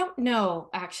we don't know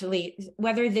actually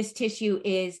whether this tissue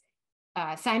is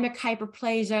thymic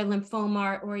hyperplasia,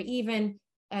 lymphoma, or even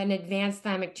an advanced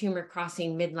thymic tumor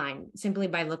crossing midline, simply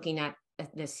by looking at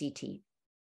the CT.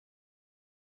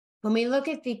 When we look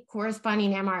at the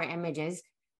corresponding MR images,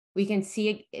 we can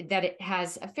see that it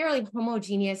has a fairly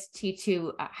homogeneous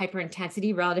T2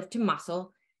 hyperintensity relative to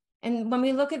muscle. And when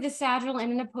we look at the sagittal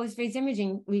and in a post-phase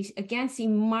imaging, we again see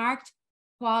marked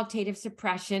qualitative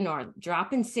suppression or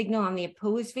drop in signal on the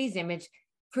opposed phase image,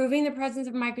 proving the presence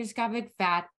of microscopic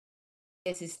fat.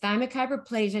 This is thymic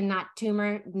hyperplasia, not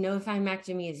tumor. No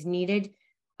thymectomy is needed.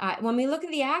 When we look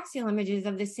at the axial images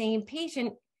of the same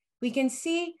patient, we can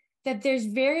see that there's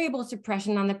variable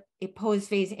suppression on the opposed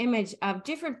phase image of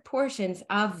different portions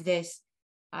of this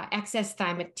excess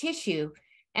thymic tissue.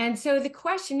 And so the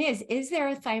question is there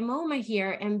a thymoma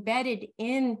here embedded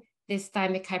in this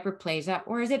thymic hyperplasia,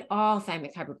 or is it all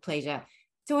thymic hyperplasia?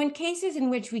 So in cases in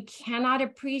which we cannot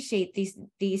appreciate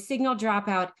the signal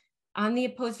dropout on the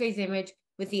opposed phase image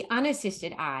with the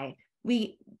unassisted eye,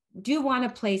 we do want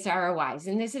to place ROIs.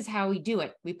 And this is how we do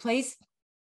it. We place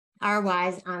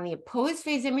ROIs on the opposed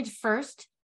phase image first,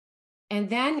 and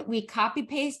then we copy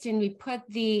paste and we put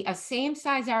the same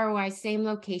size ROI, same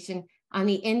location on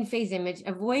the in phase image,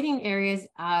 avoiding areas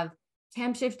of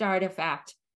temp shift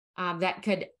artifact that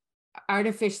could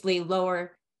artificially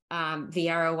lower the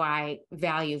ROI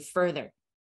value further.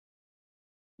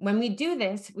 When we do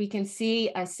this, we can see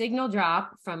a signal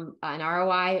drop from an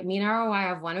ROI, mean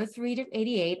ROI of 103 to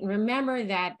 88. And remember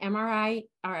that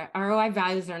ROI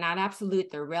values are not absolute,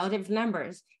 they're relative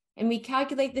numbers. And we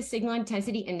calculate the signal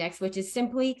intensity index, which is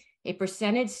simply a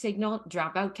percentage signal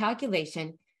dropout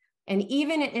calculation. And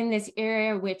even in this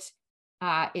area, which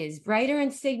is brighter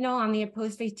in signal on the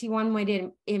opposed phase T1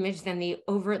 weighted image than the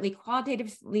overtly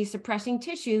qualitatively suppressing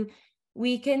tissue,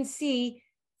 we can see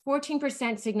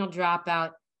 14% signal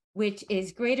dropout, which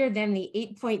is greater than the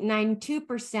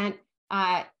 8.92%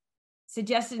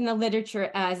 suggested in the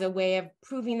literature as a way of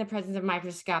proving the presence of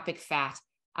microscopic fat.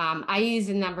 I use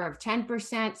a number of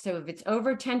 10%, so if it's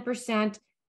over 10%,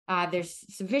 there's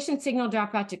sufficient signal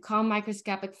dropout to call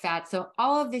microscopic fat. So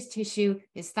all of this tissue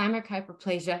is thymic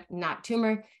hyperplasia, not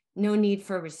tumor, no need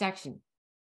for resection.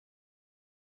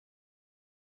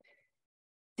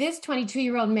 This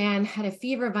 22-year-old man had a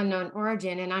fever of unknown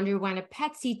origin and underwent a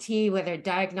PET CT with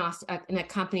an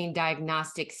accompanying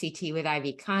diagnostic CT with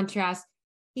IV contrast.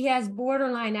 He has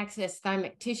borderline excess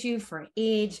thymic tissue for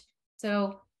age.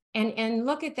 So, and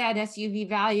look at that SUV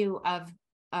value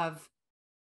of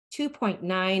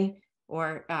 2.9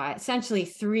 or essentially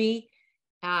 3.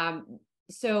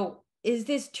 So is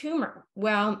this tumor?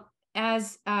 Well,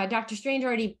 as Dr. Strange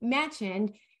already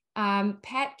mentioned,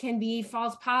 PET can be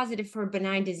false positive for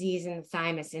benign disease in the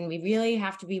thymus, and we really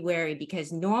have to be wary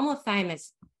because normal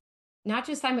thymus, not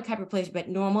just thymic hyperplasia, but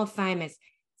normal thymus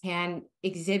can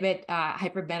exhibit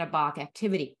hypermetabolic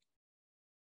activity.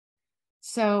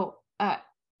 So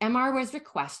MR was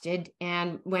requested,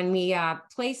 and when we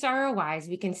place ROIs,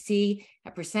 we can see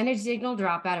a percentage signal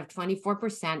dropout of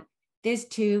 24%. This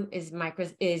too is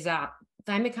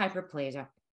thymic hyperplasia,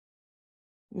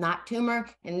 not tumor.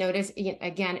 And notice,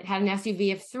 again, it had an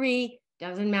SUV of 3,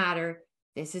 doesn't matter.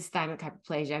 This is thymic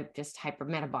hyperplasia, just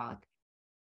hypermetabolic.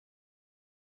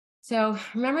 So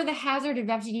remember the hazard of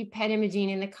FGD PET imaging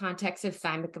in the context of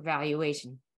thymic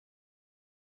evaluation.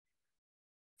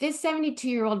 This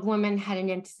 72-year-old woman had an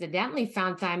incidentally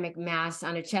found thymic mass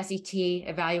on a chest CT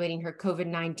evaluating her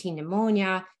COVID-19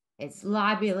 pneumonia. It's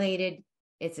lobulated.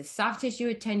 It's a soft tissue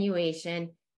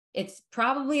attenuation. It's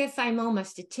probably a thymoma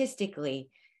statistically,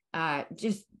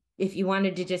 just if you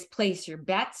wanted to just place your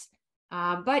bets.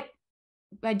 But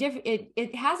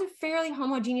it has a fairly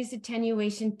homogeneous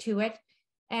attenuation to it.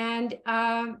 And,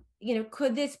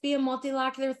 could this be a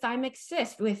multilocular thymic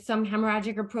cyst with some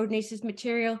hemorrhagic or proteinaceous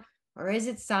material, or is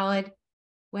it solid?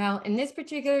 Well, in this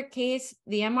particular case,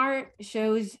 the MR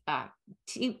shows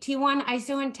T1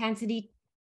 iso intensity,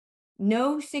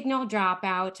 no signal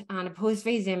dropout on a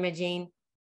post-phase imaging,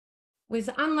 was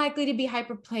unlikely to be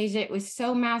hyperplasia. It was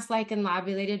so mass-like and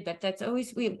lobulated, but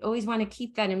we always want to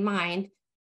keep that in mind.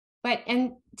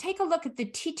 And take a look at the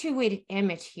T2 weighted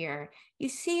image here. You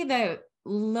see the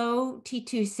low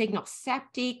T2 signal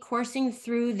septi coursing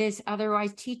through this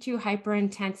otherwise T2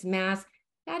 hyperintense mass.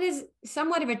 That is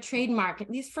somewhat of a trademark, at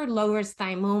least for low-risk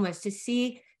thymomas, to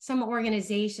see some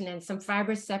organization and some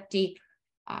fibrous septi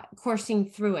coursing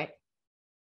through it.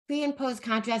 Pre and post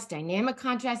contrast, dynamic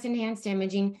contrast enhanced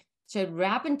imaging showed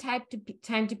rapid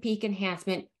time to peak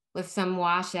enhancement with some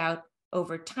washout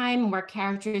over time, more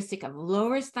characteristic of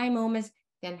low-risk thymomas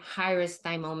than high-risk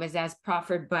thymomas, as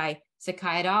proffered by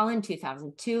Sakai et al. In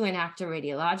 2002 in Acta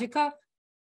Radiologica.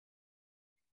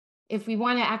 If we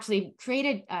want to actually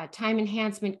create a time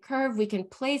enhancement curve, we can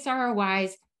place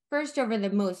ROIs first over the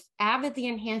most avidly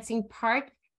enhancing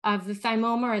part of the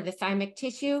thymoma or the thymic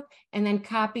tissue, and then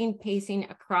copying, pasting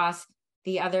across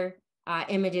the other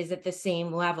images at the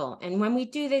same level. And when we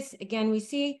do this, again, we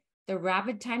see the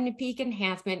rapid time to peak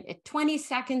enhancement. At 20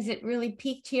 seconds, it really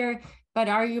peaked here, but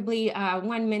arguably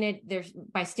 1 minute,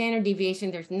 by standard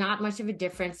deviation, there's not much of a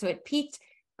difference. So it peaked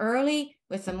early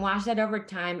with some washout over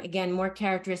time, again, more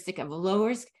characteristic of low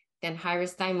risk than high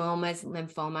risk thymomas,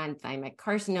 lymphoma, and thymic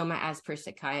carcinoma, as per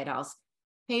Sakai et al.'s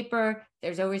paper.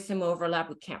 There's always some overlap.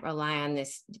 We can't rely on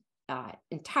this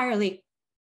entirely,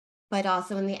 but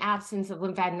also in the absence of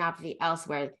lymphadenopathy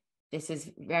elsewhere, this is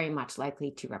very much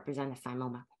likely to represent a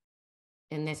thymoma.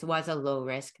 And this was a low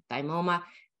risk thymoma.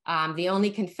 The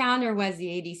only confounder was the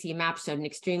ADC map showed an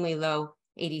extremely low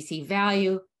ADC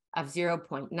value of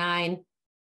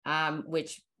 0.9,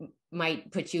 which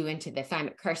might put you into the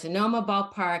thymic carcinoma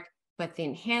ballpark, but the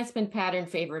enhancement pattern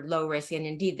favored low risk. And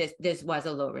indeed, this was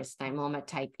a low risk thymoma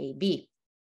type AB.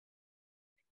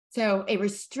 So a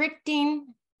restricting,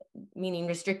 meaning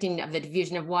restricting of the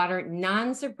diffusion of water,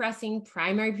 non-suppressing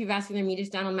primary prevascular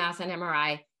mediastinal mass on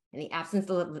MRI in the absence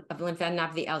of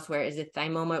lymphadenopathy elsewhere is a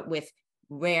thymoma with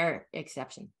rare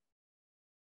exception.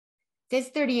 This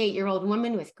 38-year-old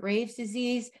woman with Graves'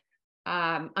 disease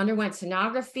underwent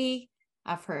sonography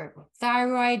of her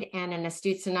thyroid, and an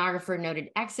astute sonographer noted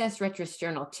excess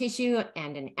retrosternal tissue,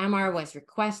 and an MR was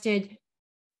requested.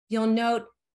 You'll note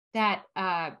that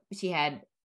she had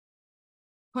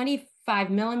 25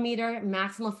 millimeter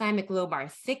maximal thymic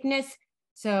lobar thickness.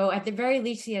 So at the very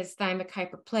least, she has thymic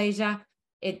hyperplasia.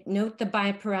 Note the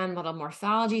bipyramidal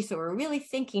morphology. So we're really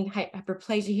thinking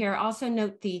hyperplasia here. Also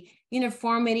note the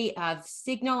uniformity of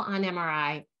signal on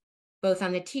MRI, both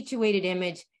on the T2 weighted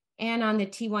image and on the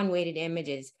T1 weighted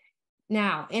images.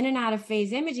 Now, in and out of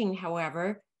phase imaging,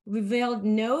 however, revealed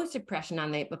no suppression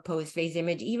on the post phase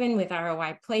image, even with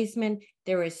ROI placement.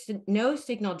 There was no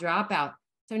signal dropout.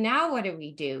 So now what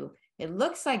do? It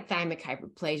looks like thymic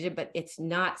hyperplasia, but it's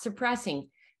not suppressing.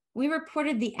 We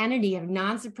reported the entity of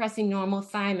non-suppressing normal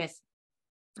thymus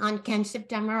on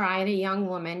Ken-shift MRI in a young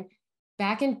woman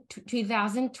back in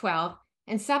 2012,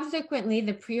 and subsequently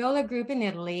the Priola group in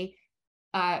Italy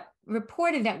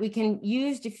reported that we can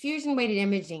use diffusion-weighted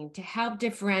imaging to help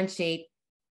differentiate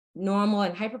normal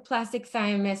and hyperplastic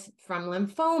thymus from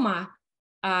lymphoma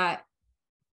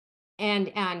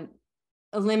and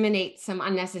eliminate some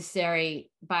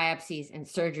unnecessary biopsies and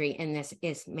surgery in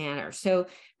this manner. So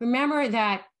remember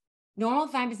that normal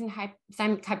thymus and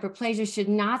thymic hyperplasia should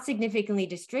not significantly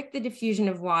restrict the diffusion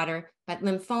of water, but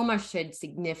lymphoma should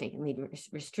significantly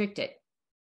restrict it.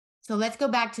 So let's go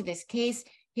back to this case.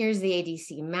 Here's the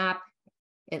ADC map.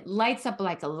 It lights up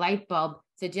like a light bulb,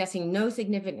 suggesting no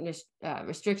significant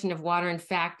restriction of water. In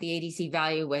fact, the ADC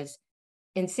value was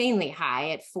insanely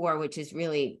high at 4, which is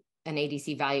really an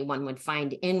ADC value one would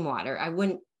find in water. I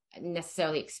wouldn't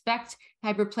necessarily expect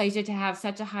hyperplasia to have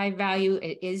such a high value.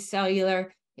 It is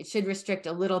cellular. It should restrict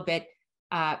a little bit,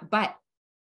 but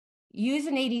use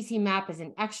an ADC map as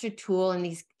an extra tool in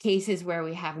these cases where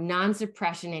we have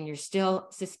non-suppression and you're still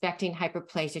suspecting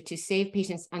hyperplasia to save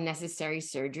patients unnecessary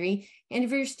surgery. And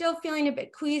if you're still feeling a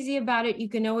bit queasy about it, you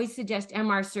can always suggest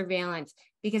MR surveillance,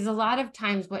 because a lot of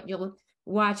times what you'll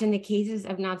watch in the cases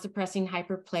of non-suppressing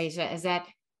hyperplasia is that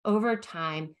over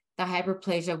time, the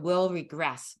hyperplasia will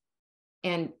regress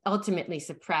and ultimately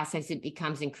suppress as it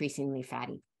becomes increasingly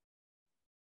fatty.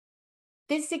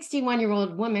 This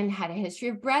 61-year-old woman had a history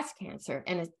of breast cancer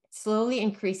and a slowly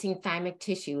increasing thymic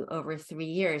tissue over 3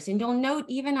 years. And you'll note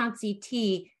even on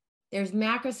CT, there's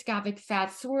macroscopic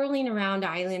fat swirling around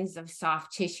islands of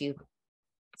soft tissue.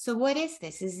 So what is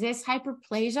this? Is this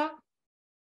hyperplasia?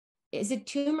 Is it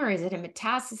tumor? Is it a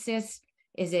metastasis?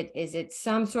 Is it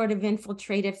some sort of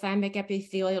infiltrative thymic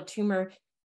epithelial tumor?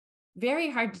 Very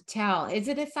hard to tell. Is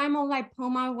it a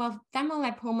thymolipoma? Well,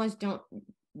 thymolipomas don't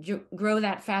grow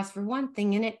that fast for one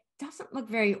thing, and it doesn't look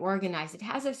very organized. It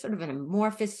has a sort of an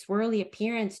amorphous, swirly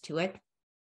appearance to it.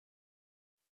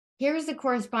 Here's the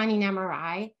corresponding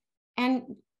MRI.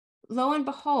 And lo and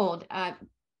behold,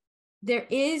 there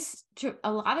is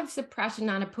a lot of suppression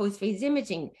on a post-phase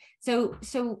imaging. So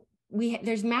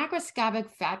there's macroscopic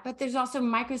fat, but there's also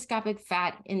microscopic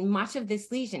fat in much of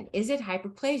this lesion. Is it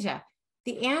hyperplasia?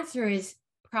 The answer is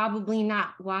probably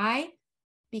not. Why?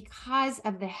 Because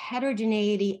of the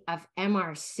heterogeneity of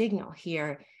MR signal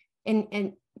here.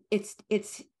 And it's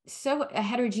so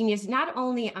heterogeneous, not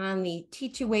only on the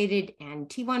T2 weighted and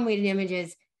T1 weighted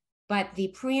images, but the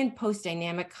pre and post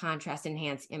dynamic contrast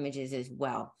enhanced images as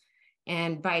well.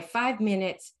 And by 5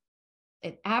 minutes,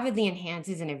 it avidly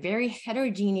enhances in a very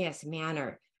heterogeneous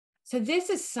manner. So this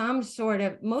is some sort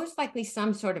of, most likely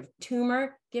some sort of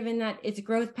tumor, given that its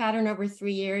growth pattern over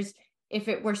 3 years. If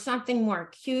it were something more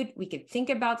acute, we could think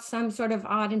about some sort of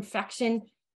odd infection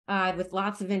with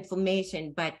lots of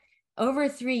inflammation. But over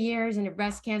 3 years in a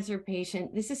breast cancer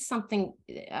patient, this is something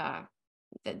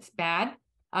that's bad.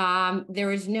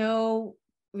 There is no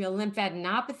real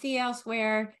lymphadenopathy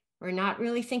elsewhere. We're not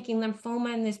really thinking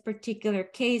lymphoma in this particular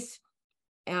case.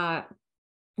 The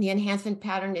enhancement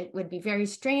pattern, it would be very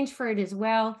strange for it as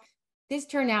well. This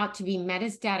turned out to be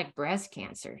metastatic breast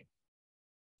cancer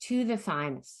to the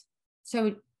thymus.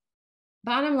 So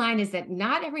bottom line is that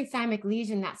not every thymic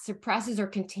lesion that suppresses or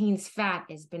contains fat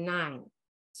is benign.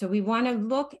 So we want to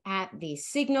look at the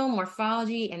signal,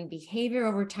 morphology, and behavior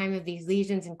over time of these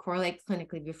lesions and correlate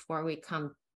clinically before we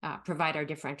provide our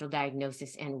differential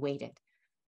diagnosis and weight it.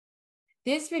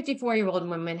 This 54-year-old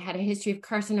woman had a history of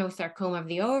carcinosarcoma of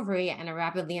the ovary and a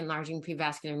rapidly enlarging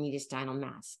prevascular mediastinal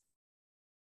mass.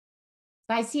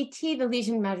 By CT, the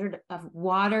lesion measured of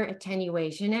water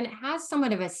attenuation, and it has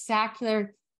somewhat of a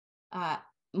saccular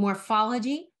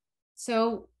morphology.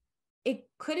 So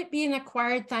could it be an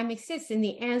acquired thymic cyst? And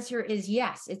the answer is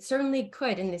yes, it certainly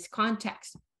could in this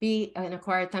context be an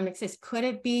acquired thymic cyst. Could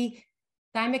it be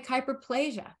thymic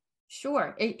hyperplasia?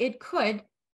 Sure, it could.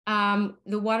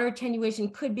 The water attenuation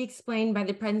could be explained by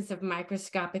the presence of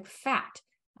microscopic fat.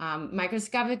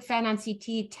 Microscopic fat on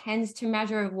CT tends to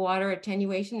measure water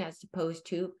attenuation as opposed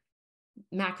to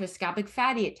macroscopic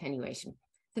fatty attenuation.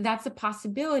 So that's a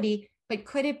possibility, but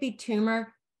could it be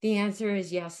tumor? The answer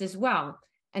is yes as well.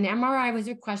 An MRI was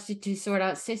requested to sort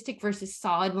out cystic versus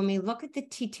solid. When we look at the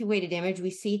T2 weighted image, we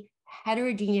see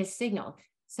heterogeneous signal,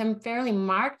 some fairly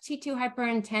marked T2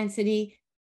 hyperintensity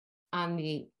on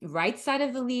the right side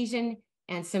of the lesion,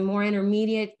 and some more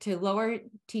intermediate to lower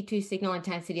T2 signal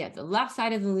intensity at the left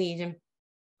side of the lesion.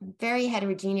 Very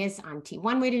heterogeneous on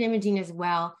T1 weighted imaging as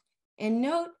well. And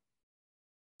note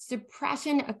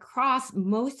suppression across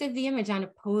most of the image on a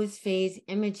post-phase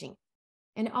imaging.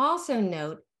 And also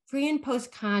note pre and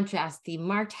post contrast, the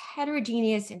marked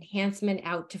heterogeneous enhancement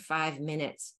out to 5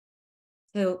 minutes.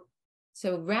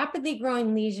 So rapidly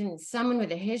growing lesion in someone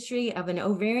with a history of an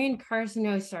ovarian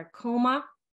carcinosarcoma.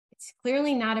 It's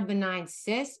clearly not a benign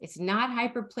cyst. It's not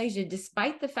hyperplasia,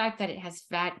 despite the fact that it has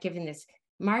fat, given this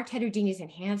marked heterogeneous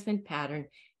enhancement pattern.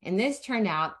 And this turned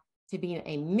out to be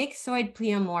a myxoid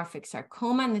pleomorphic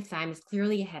sarcoma in the thymus.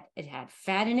 Clearly it had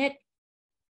fat in it.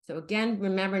 So again,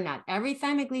 remember, not every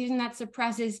thymic lesion that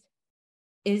suppresses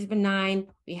is benign.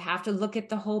 We have to look at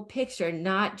the whole picture,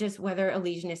 not just whether a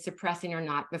lesion is suppressing or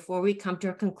not, before we come to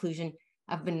a conclusion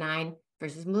of benign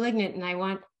versus malignant. And I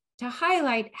want to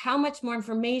highlight how much more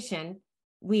information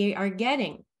we are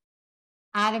getting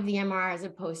out of the MR as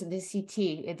opposed to the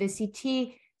CT. The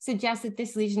CT suggests that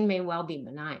this lesion may well be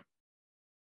benign.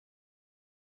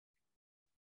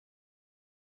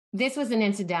 This was an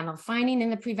incidental finding in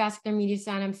the prevascular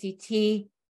mediastinum CT.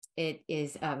 It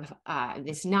is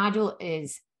this nodule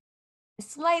is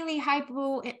slightly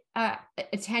hypo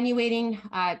attenuating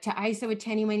to iso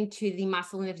attenuating to the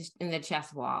muscle in the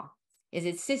chest wall. Is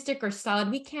it cystic or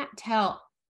solid? We can't tell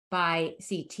by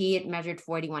CT. It measured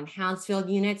 41 Hounsfield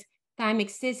units. Thymic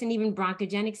cysts and even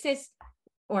bronchogenic cysts,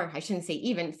 or I shouldn't say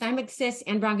even, thymic cysts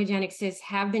and bronchogenic cysts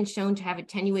have been shown to have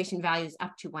attenuation values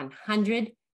up to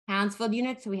 100 Hounsfield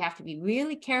units. So we have to be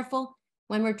really careful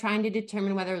when we're trying to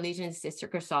determine whether a lesion is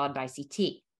cystic or solid by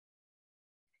CT.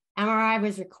 MRI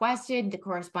was requested, the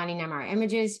corresponding MR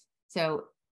images. So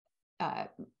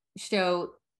show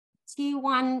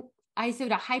T1 iso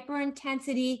to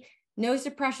hyperintensity, no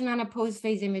suppression on a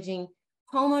post-phase imaging,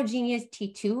 homogeneous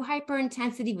T2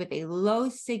 hyperintensity with a low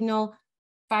signal,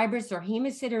 fibrous or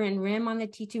hemosiderin rim on the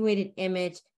T2 weighted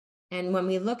image. And when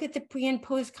we look at the pre and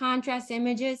post contrast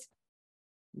images,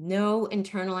 no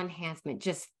internal enhancement,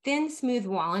 just thin, smooth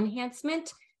wall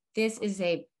enhancement. This is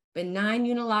a benign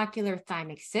unilocular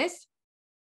thymic cyst.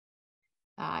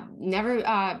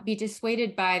 Never be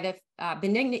dissuaded by the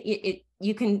benignant.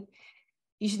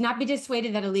 You should not be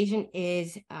dissuaded that a lesion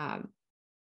is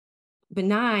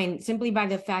benign simply by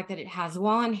the fact that it has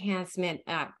wall enhancement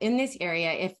in this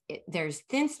area. If there's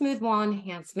thin, smooth wall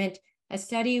enhancement, a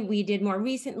study we did more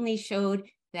recently showed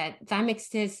that thymic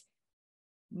cysts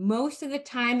most of the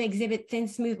time exhibit thin,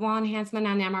 smooth wall enhancement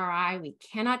on MRI. We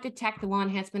cannot detect the wall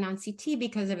enhancement on CT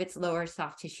because of its lower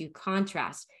soft tissue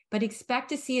contrast, but expect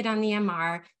to see it on the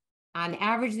MR. On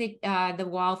average, the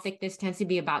wall thickness tends to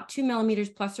be about 2 millimeters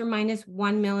plus or minus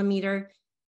 1 millimeter.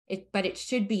 But it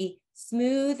should be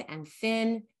smooth and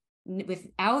thin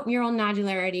without mural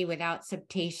nodularity, without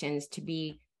septations to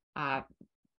be,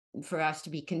 for us to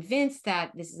be convinced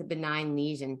that this is a benign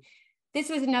lesion. This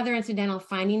was another incidental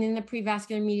finding in the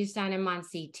prevascular mediastinum on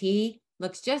CT.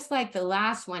 Looks just like the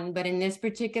last one, but in this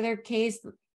particular case,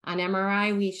 on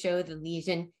MRI, we show the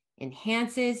lesion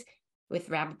enhances with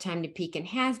rapid time to peak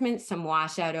enhancement, some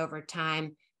washout over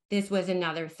time. This was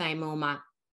another thymoma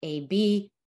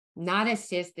AB, not a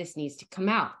cyst. This needs to come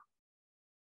out.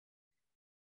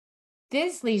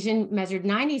 This lesion measured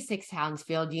 96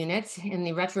 Hounsfield units in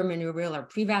the retromanubrial or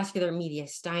prevascular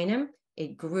mediastinum.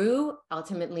 It grew.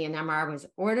 Ultimately, an MR was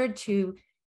ordered to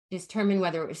determine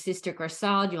whether it was cystic or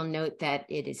solid. You'll note that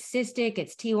it is cystic.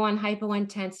 It's T1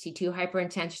 hypointense, T2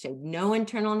 hyperintense, so no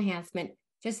internal enhancement,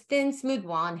 just thin, smooth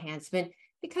wall enhancement.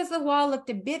 Because the wall looked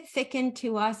a bit thickened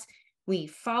to us, we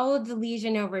followed the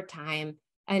lesion over time.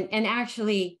 And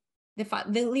actually,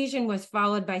 the lesion was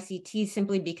followed by CT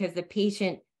simply because the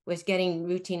patient was getting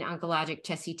routine oncologic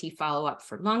chest CT follow-up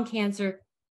for lung cancer.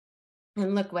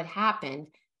 And look what happened.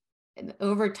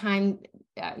 Over time,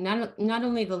 not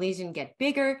only the lesion get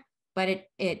bigger, but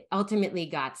it ultimately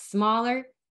got smaller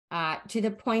to the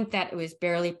point that it was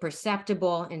barely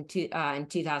perceptible in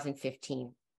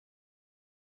 2015.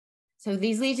 So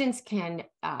these lesions can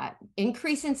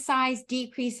increase in size,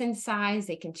 decrease in size.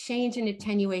 They can change in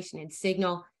attenuation and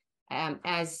signal,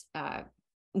 as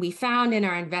we found in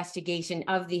our investigation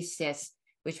of these cysts,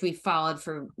 which we followed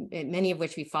for, many of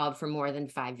which we followed for more than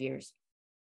 5 years.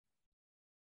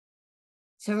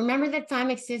 So remember that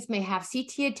thymic cysts may have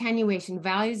CT attenuation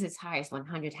values as high as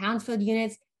 100 Hounsfield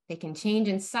units. They can change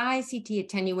in size, CT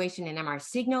attenuation, and MR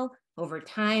signal over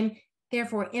time.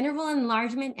 Therefore, interval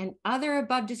enlargement and other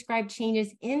above described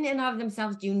changes in and of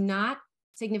themselves do not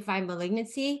signify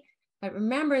malignancy. But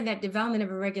remember that development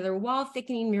of irregular wall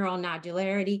thickening, mural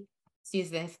nodularity, excuse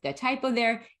the typo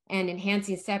there, and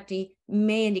enhancing septi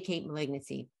may indicate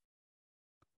malignancy.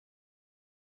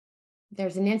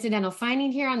 There's an incidental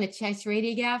finding here on the chest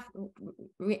radiograph.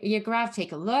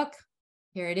 Take a look.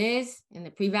 Here it is in the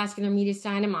prevascular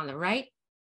mediastinum on the right.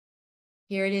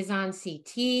 Here it is on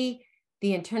CT.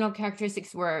 The internal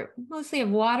characteristics were mostly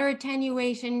of water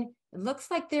attenuation. It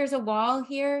looks like there's a wall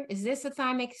here. Is this a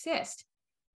thymic cyst?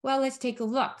 Well, let's take a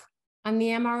look. On the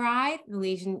MRI, the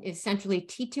lesion is centrally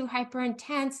T2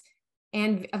 hyperintense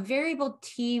and a variable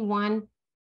T1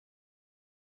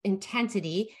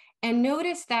 intensity. And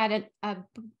notice that a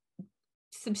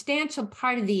substantial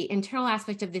part of the internal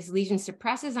aspect of this lesion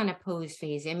suppresses on opposed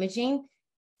phase imaging.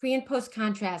 Pre and post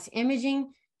contrast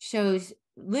imaging shows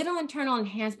little internal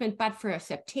enhancement, but for a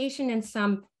septation and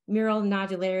some mural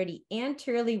nodularity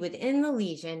anteriorly within the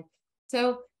lesion.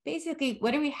 So basically,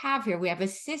 what do we have here? We have a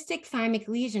cystic thymic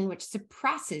lesion, which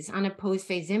suppresses on opposed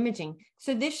phase imaging.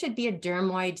 So this should be a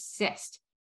dermoid cyst,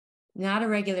 not a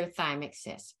regular thymic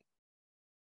cyst.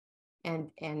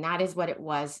 And that is what it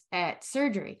was at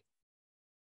surgery.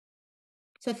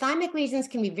 So thymic lesions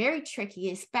can be very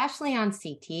tricky, especially on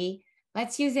CT.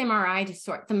 Let's use MRI to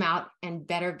sort them out and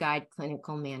better guide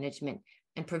clinical management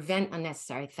and prevent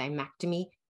unnecessary thymectomy.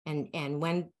 And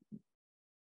when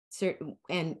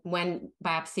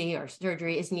biopsy or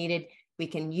surgery is needed, we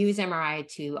can use MRI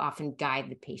to often guide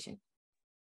the patient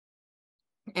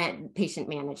and patient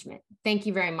management. Thank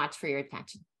you very much for your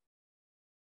attention.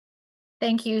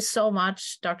 Thank you so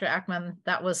much, Dr. Ackman.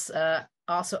 That was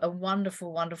also a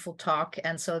wonderful, wonderful talk.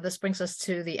 And so this brings us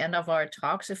to the end of our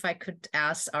talks. If I could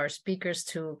ask our speakers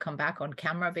to come back on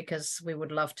camera, because we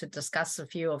would love to discuss a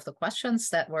few of the questions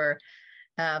that were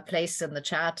placed in the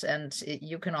chat, and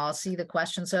you can all see the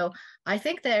questions. So I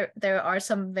think there are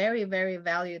some very, very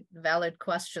valid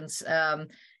questions.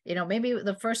 Maybe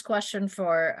the first question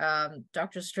for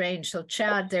Dr. Strange. So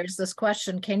Chad, there's this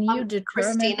question. Can you determine...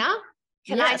 Cristina?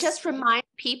 Can Yes. I just remind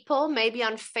people maybe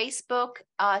on Facebook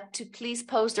to please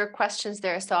post their questions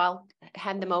there, so I'll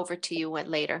hand them over to you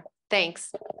later.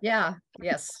 Thanks. Yeah,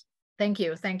 yes. Thank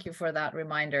you. Thank you for that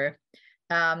reminder.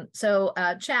 So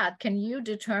Chad, can you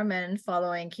determine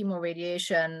following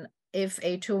chemoradiation if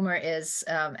a tumor is,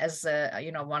 as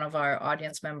one of our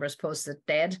audience members posted,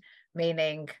 dead,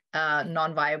 meaning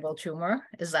non-viable tumor?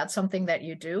 Is that something that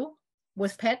you do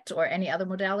with PET or any other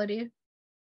modality?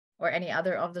 or any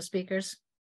other of the speakers?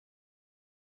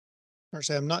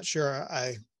 I'm not sure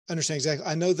I understand exactly.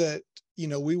 I know that,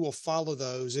 we will follow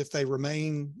those if they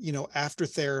remain, after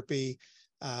therapy.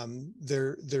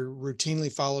 They're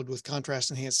routinely followed with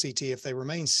contrast enhanced CT. If they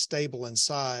remain stable in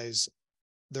size,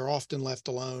 they're often left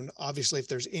alone. Obviously, if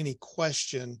there's any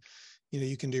question,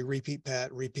 you can do repeat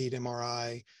PET, repeat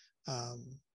MRI.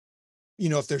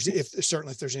 If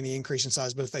there's any increase in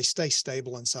size, but if they stay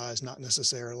stable in size, not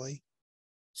necessarily.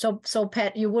 So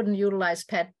PET, you wouldn't utilize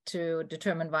PET to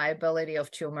determine viability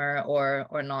of tumor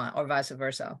or not, or vice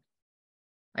versa.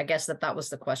 I guess that was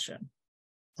the question.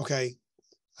 Okay.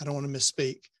 I don't want to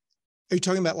misspeak. Are you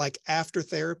talking about like after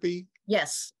therapy?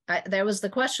 Yes, there was the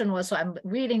question was, so I'm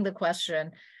reading the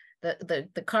question. The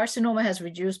carcinoma has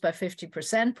reduced by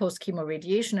 50% post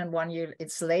chemoradiation, and 1 year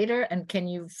it's later. And can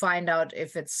you find out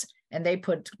if it's, and they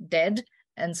put dead.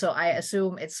 And so I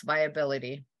assume it's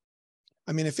viability.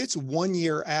 I mean, if it's 1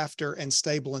 year after and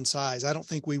stable in size, I don't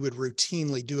think we would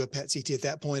routinely do a PET CT at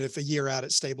that point if a year out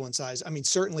it's stable in size. I mean,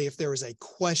 certainly if there was a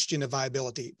question of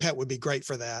viability, PET would be great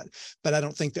for that. But I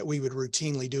don't think that we would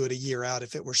routinely do it a year out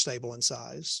if it were stable in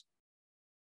size.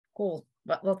 Cool.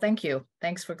 Well, thank you.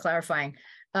 Thanks for clarifying.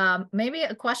 Maybe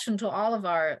a question to all of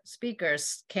our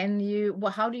speakers.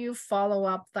 How do you follow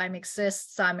up thymic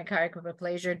cysts, thymic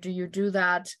hyperplasia? Do you do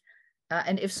that?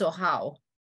 And if so, how?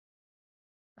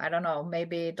 I don't know,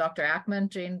 maybe Dr. Ackman,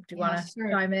 Jeanne, do you want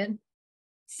to chime in?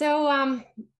 So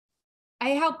I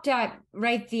helped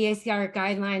write the STR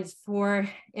guidelines for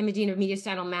imaging of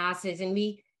mediastinal masses, and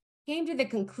we came to the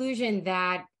conclusion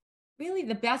that really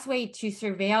the best way to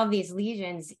surveil these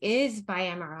lesions is by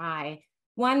MRI.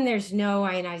 One, there's no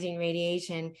ionizing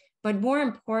radiation, but more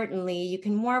importantly, you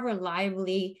can more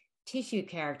reliably tissue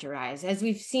characterize. As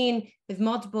we've seen with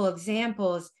multiple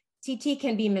examples, CT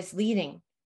can be misleading.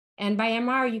 And by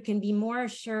MR, you can be more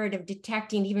assured of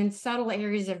detecting even subtle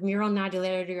areas of mural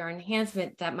nodularity or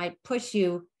enhancement that might push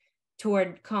you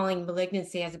toward calling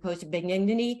malignancy as opposed to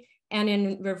benignity. And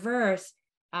in reverse,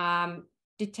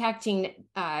 detecting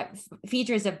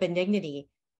features of benignity.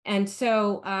 And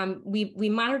so we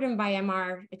monitor them by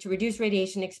MR to reduce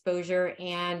radiation exposure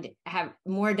and have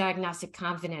more diagnostic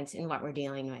confidence in what we're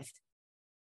dealing with.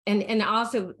 And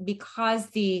also because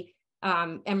the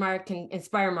MR can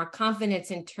inspire more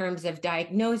confidence in terms of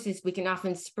diagnosis, we can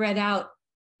often spread out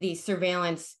the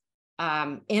surveillance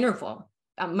interval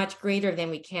much greater than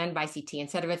we can by CT.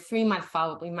 Instead of a 3-month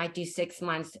follow-up, we might do 6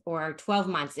 months or 12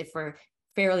 months if we're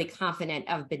fairly confident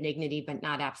of benignity, but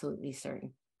not absolutely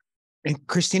certain. And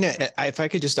Cristina, if I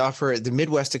could just offer, the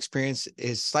Midwest experience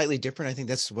is slightly different. I think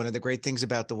that's one of the great things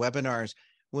about the webinars.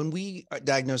 When we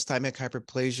diagnose thymic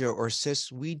hyperplasia or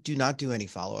cysts, we do not do any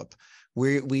follow-up.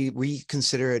 We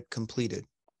consider it completed.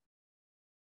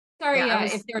 Sorry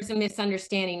if there's a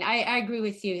misunderstanding. I agree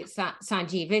with you,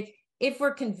 Sanjeev. If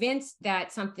we're convinced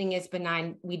that something is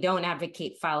benign, we don't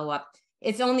advocate follow-up.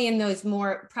 It's only in those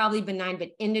more probably benign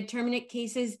but indeterminate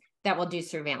cases that we'll do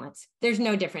surveillance. There's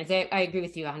no difference. I agree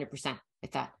with you 100%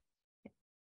 with that.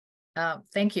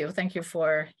 Thank you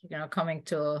for coming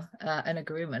to an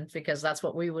agreement, because that's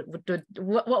what we would do.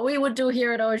 What we would do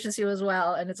here at OHSU as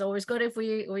well, and it's always good if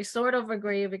we sort of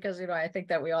agree, because I think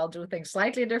that we all do things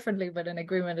slightly differently, but an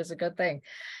agreement is a good thing.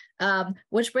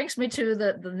 Which brings me to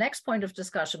the next point of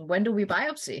discussion: when do we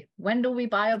biopsy? When do we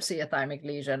biopsy a thymic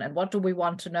lesion, and what do we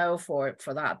want to know for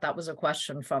that? That was a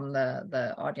question from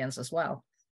the audience as well.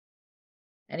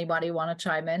 Anybody want to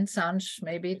chime in? Sanj,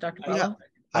 maybe Dr. Bhalla?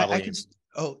 I can.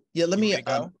 Oh, yeah, let me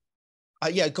go.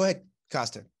 Yeah, go ahead,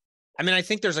 Costa. I mean, I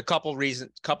think there's a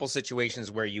couple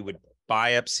situations where you would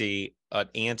biopsy an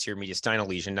anterior mediastinal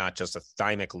lesion, not just a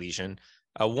thymic lesion.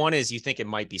 One is you think it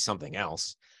might be something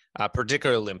else,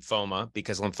 particularly lymphoma,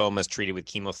 because lymphoma is treated with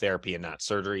chemotherapy and not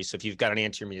surgery. So if you've got an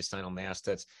anterior mediastinal mass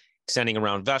that's extending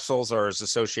around vessels or is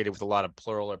associated with a lot of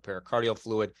pleural or pericardial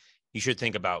fluid, you should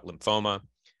think about lymphoma.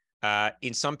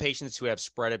 In some patients who have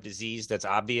spread of disease that's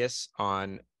obvious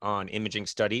on imaging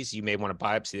studies, you may want to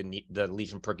biopsy the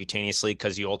lesion percutaneously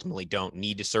because you ultimately don't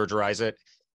need to surgerize it.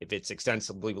 If it's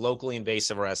extensively locally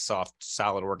invasive or has soft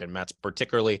solid organ mets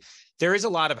particularly, there is a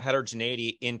lot of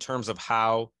heterogeneity in terms of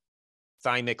how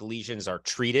thymic lesions are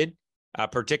treated,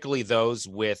 particularly those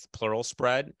with pleural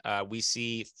spread. We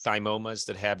see thymomas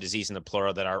that have disease in the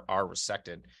pleura that are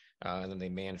resected, and then they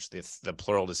manage the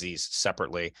pleural disease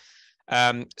separately.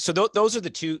 So those are the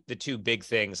two big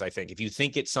things, I think. If you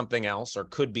think it's something else or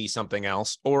could be something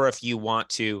else, or if you want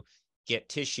to get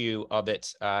tissue of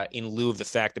it in lieu of the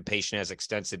fact the patient has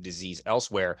extensive disease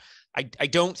elsewhere, I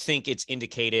don't think it's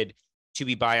indicated to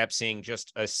be biopsying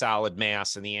just a solid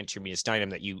mass in the anterior mediastinum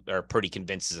that you are pretty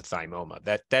convinced is a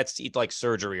thymoma. That's like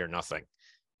surgery or nothing.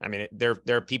 I mean, there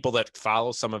are people that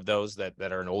follow some of those that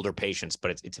are in older patients,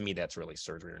 but to me, that's really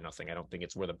surgery or nothing. I don't think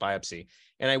it's worth a biopsy.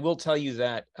 And I will tell you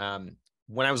that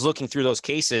when I was looking through those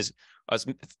cases,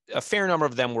 a fair number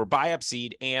of them were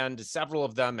biopsied, and several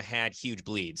of them had huge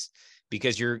bleeds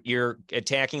because you're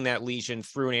attacking that lesion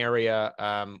through an area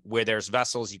where there's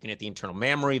vessels. You can hit the internal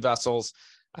mammary vessels.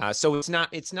 So it's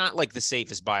not like the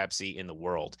safest biopsy in the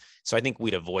world. So I think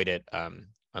we'd avoid it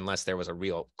unless there was a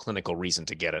real clinical reason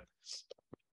to get it.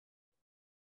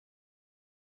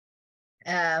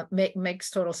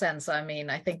 Makes total sense. I mean,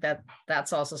 I think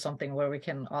that's also something where we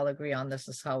can all agree on. This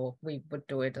is how we would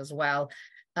do it as well.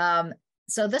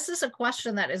 So this is a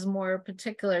question that is more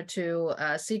particular to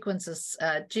sequences.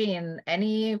 Jeanne,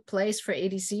 any place for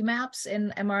ADC maps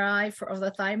in MRI of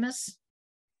the thymus?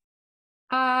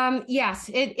 Yes,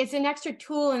 it's an extra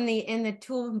tool in the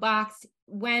toolbox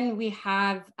when we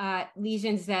have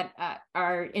lesions that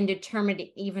are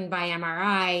indeterminate even by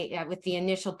MRI with the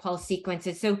initial pulse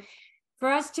sequences. So for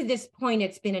us to this point,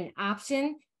 it's been an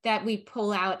option that we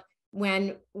pull out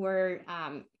when we're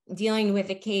dealing with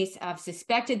a case of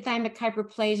suspected thymic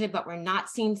hyperplasia, but we're not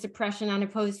seeing suppression on a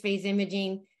post-phase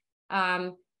imaging.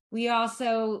 We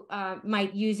also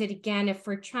might use it again if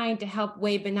we're trying to help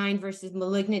weigh benign versus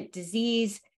malignant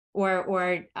disease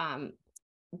or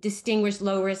distinguish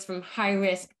low risk from high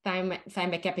risk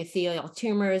thymic epithelial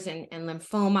tumors and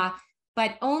lymphoma,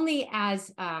 but only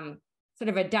as sort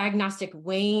of a diagnostic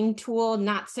weighing tool,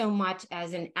 not so much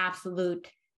as an absolute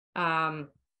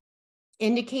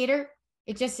indicator.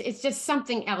 It's just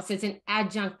something else. It's an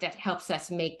adjunct that helps us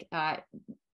make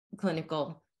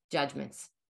clinical judgments.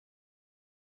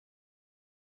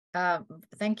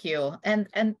 Thank you.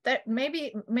 And that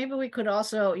maybe we could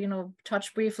also,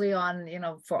 touch briefly on,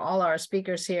 for all our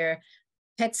speakers here,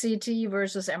 PET-CT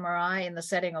versus MRI in the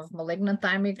setting of malignant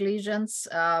thymic lesions.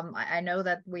 I know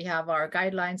that we have our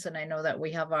guidelines and I know that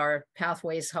we have our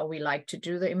pathways, how we like to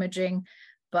do the imaging,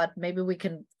 but maybe we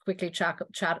can quickly chat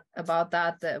about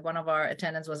that. One of our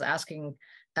attendants was asking,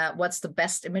 what's the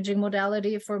best imaging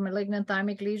modality for malignant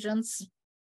thymic lesions?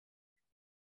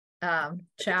 Chad,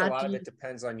 a lot of it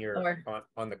depends on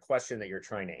on the question that you're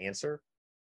trying to answer.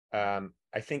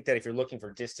 I think that if you're looking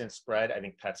for distance spread, I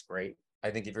think PET's great. I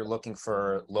think if you're looking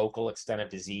for local extent of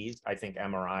disease, I think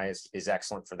MRI is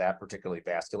excellent for that, particularly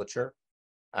vasculature.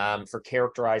 For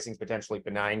characterizing potentially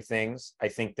benign things, I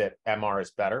think that MR is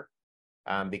better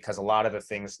because a lot of the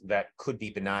things that could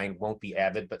be benign won't be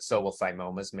avid, but so will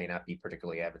thymomas, may not be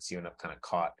particularly avid, so you end up kind of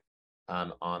caught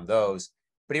on those.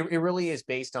 But it really is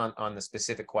based on the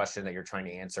specific question that you're trying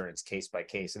to answer, and it's case by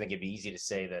case. I think it'd be easy to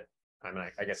say that,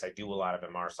 I guess I do a lot of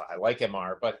MR, so I like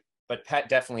MR, but PET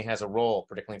definitely has a role,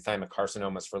 particularly in thymic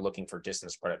carcinomas, for looking for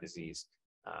distance spread of disease.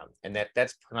 And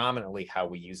that's predominantly how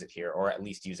we use it here, or at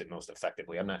least use it most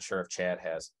effectively. I'm not sure if Chad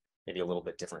has maybe a little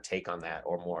bit different take on that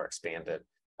or more expanded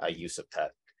use of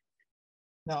PET.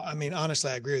 No,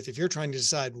 honestly, I agree with you. If you're trying to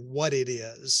decide what it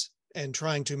is and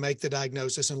trying to make the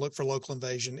diagnosis and look for local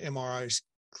invasion, MRI is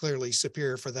clearly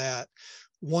superior for that.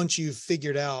 Once you've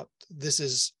figured out this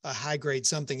is a high grade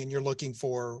something and you're looking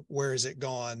for where is it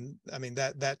gone,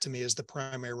 that to me is the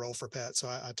primary role for PET. So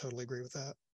I totally agree with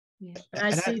that. Yeah.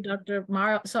 I see Dr.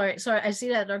 Marum. Sorry. I see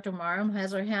that Dr. Marum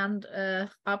has her hand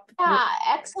up. Yeah,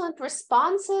 excellent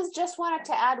responses. Just wanted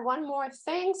to add one more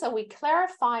thing so we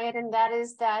clarify it, and that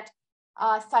is that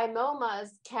thymomas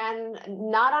can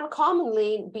not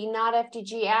uncommonly be not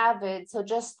FDG avid. So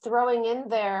just throwing in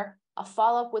there a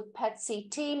follow-up with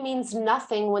PET-CT means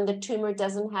nothing when the tumor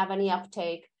doesn't have any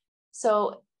uptake.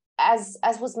 So as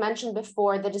was mentioned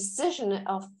before, the decision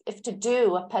of if to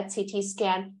do a PET-CT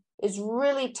scan is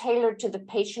really tailored to the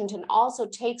patient and also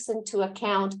takes into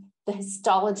account the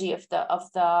histology of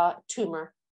the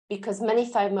tumor, because many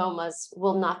thymomas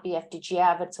will not be FDG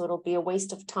avid, so it'll be a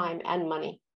waste of time and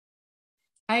money.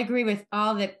 I agree with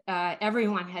all that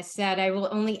everyone has said. I will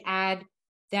only add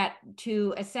that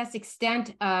to assess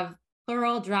extent of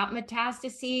pleural drop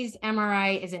metastases,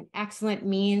 MRI is an excellent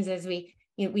means, as we've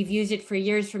used it for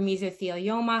years for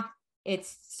mesothelioma.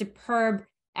 It's superb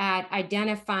at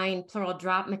identifying pleural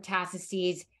drop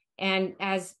metastases. And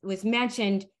as was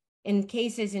mentioned, in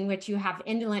cases in which you have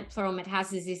indolent pleural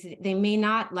metastases, they may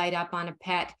not light up on a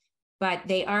PET, but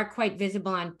they are quite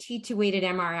visible on T2-weighted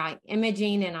MRI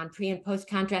imaging and on pre and post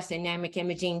contrast dynamic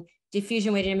imaging.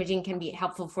 Diffusion-weighted imaging can be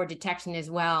helpful for detection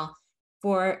as well.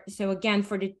 For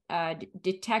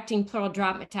detecting pleural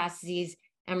drop metastases,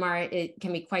 MR, it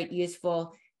can be quite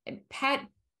useful. PET,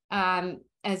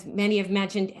 as many have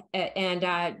mentioned, and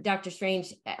Dr.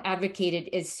 Strange advocated,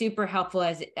 is super helpful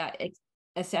as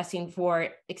assessing for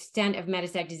extent of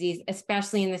metastatic disease,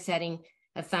 especially in the setting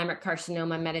of thymic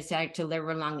carcinoma metastatic to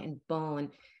liver, lung, and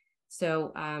bone.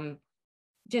 So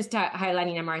just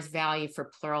highlighting MRI's value for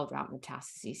pleural route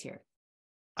metastases here.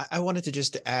 I wanted to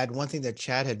just add one thing that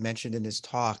Chad had mentioned in his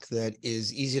talk that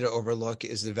is easy to overlook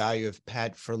is the value of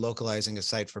PET for localizing a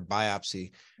site for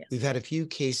biopsy. Yes. We've had a few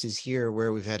cases here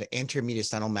where we've had anterior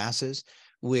mediastinal masses,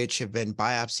 which have been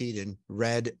biopsied and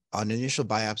read on initial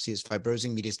biopsy as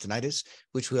fibrosing mediastinitis,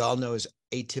 which we all know is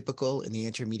atypical in the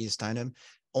anterior mediastinum,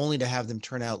 only to have them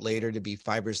turn out later to be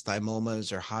fibrous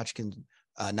thymomas or Hodgkin,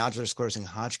 nodular sclerosing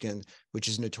Hodgkin, which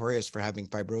is notorious for having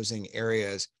fibrosing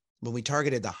areas. When we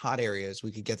targeted the hot areas,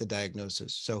 we could get the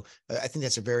diagnosis. So I think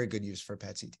that's a very good use for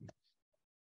PET-CT.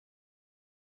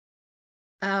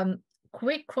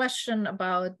 Quick question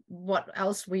about what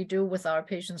else we do with our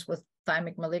patients with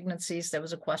thymic malignancies. There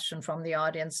was a question from the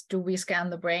audience. Do we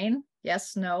scan the brain?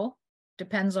 Yes, no.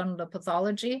 Depends on the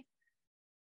pathology.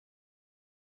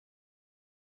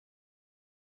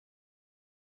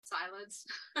 Silence.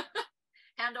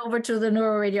 Hand over to the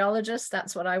neuroradiologist.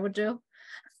 That's what I would do.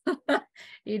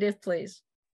 Edith, please.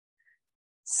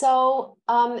 So,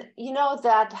 you know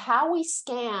that how we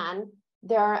scan,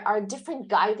 there are different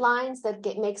guidelines that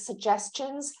make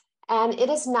suggestions, and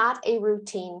it is not a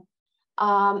routine.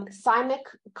 Thymomas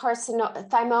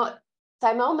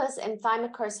and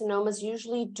thymic carcinomas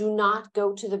usually do not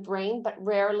go to the brain, but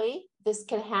rarely this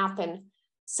can happen.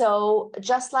 So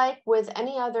just like with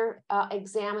any other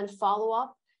exam and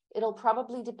follow-up, it'll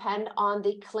probably depend on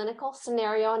the clinical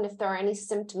scenario and if there are any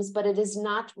symptoms, but it is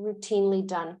not routinely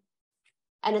done.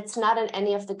 And it's not in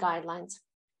any of the guidelines.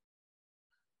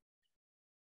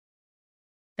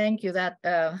 Thank you. That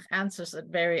answers a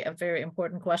very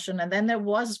important question. And then there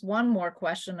was one more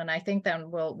question, and I think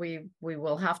then we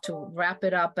will have to wrap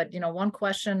it up. But one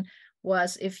question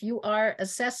was, if you are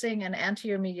assessing an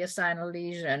anterior mediastinal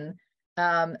lesion,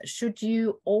 should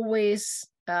you always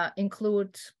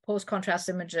include post-contrast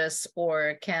images,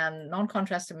 or can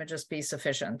non-contrast images be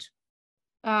sufficient?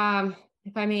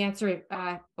 If I may answer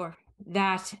or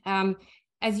that,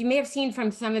 as you may have seen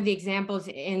from some of the examples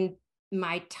in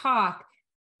my talk,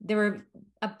 there were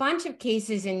a bunch of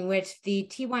cases in which the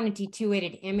T1 and T2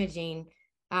 weighted imaging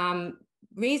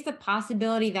raised the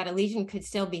possibility that a lesion could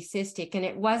still be cystic. And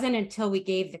it wasn't until we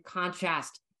gave the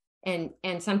contrast and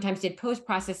sometimes did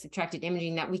post-process subtracted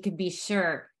imaging that we could be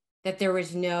sure that there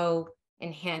was no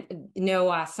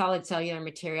solid cellular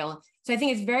material. So I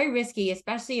think it's very risky,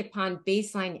 especially upon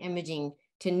baseline imaging,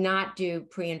 to not do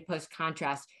pre and post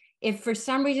contrast. If for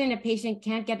some reason a patient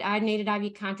can't get iodinated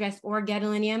IV contrast or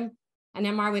gadolinium, an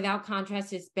MR without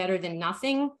contrast is better than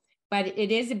nothing, but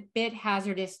it is a bit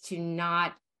hazardous to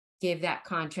not give that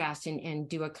contrast and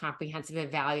do a comprehensive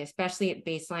evaluation, especially at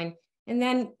baseline. And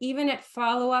then even at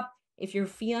follow-up, if you're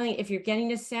getting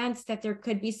the sense that there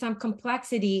could be some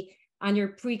complexity on your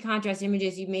pre-contrast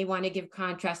images, you may want to give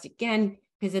contrast again,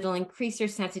 because it'll increase your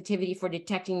sensitivity for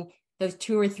detecting those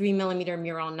 2 or 3 millimeter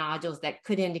mural nodules that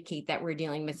could indicate that we're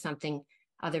dealing with something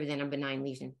other than a benign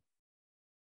lesion.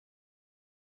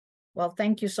 Well,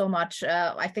 thank you so much.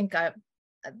 I think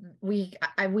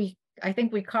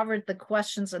we covered the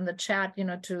questions in the chat,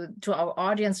 to our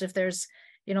audience. If there's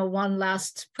one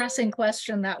last pressing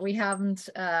question that we haven't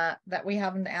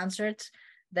answered,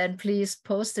 then please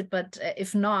post it. But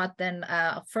if not, then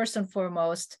first and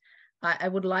foremost, I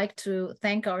would like to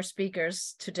thank our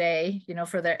speakers today,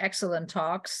 for their excellent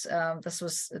talks. This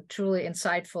was truly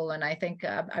insightful, and I think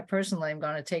I personally am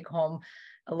going to take home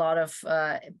a lot of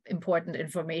important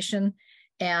information.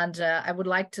 And I would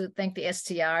like to thank the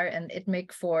STR and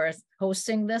ITMIG for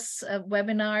hosting this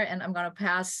webinar. And I'm going to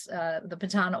pass the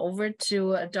baton over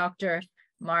to Dr.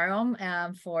 Marom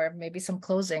for maybe some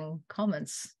closing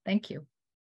comments. Thank you.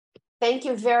 Thank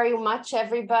you very much,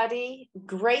 everybody.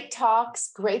 Great talks,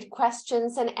 great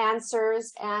questions and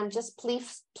answers. And just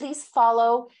please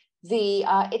follow the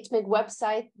ITMIG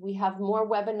website. We have more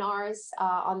webinars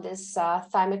on this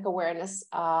Thymic Awareness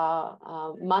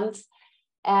Month.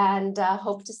 And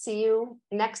hope to see you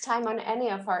next time on any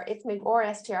of our ITMIG or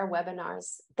STR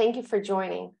webinars. Thank you for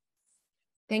joining.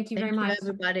 Thank you very much,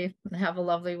 everybody. Have a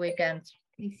lovely weekend.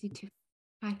 Thanks, you too.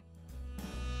 Bye.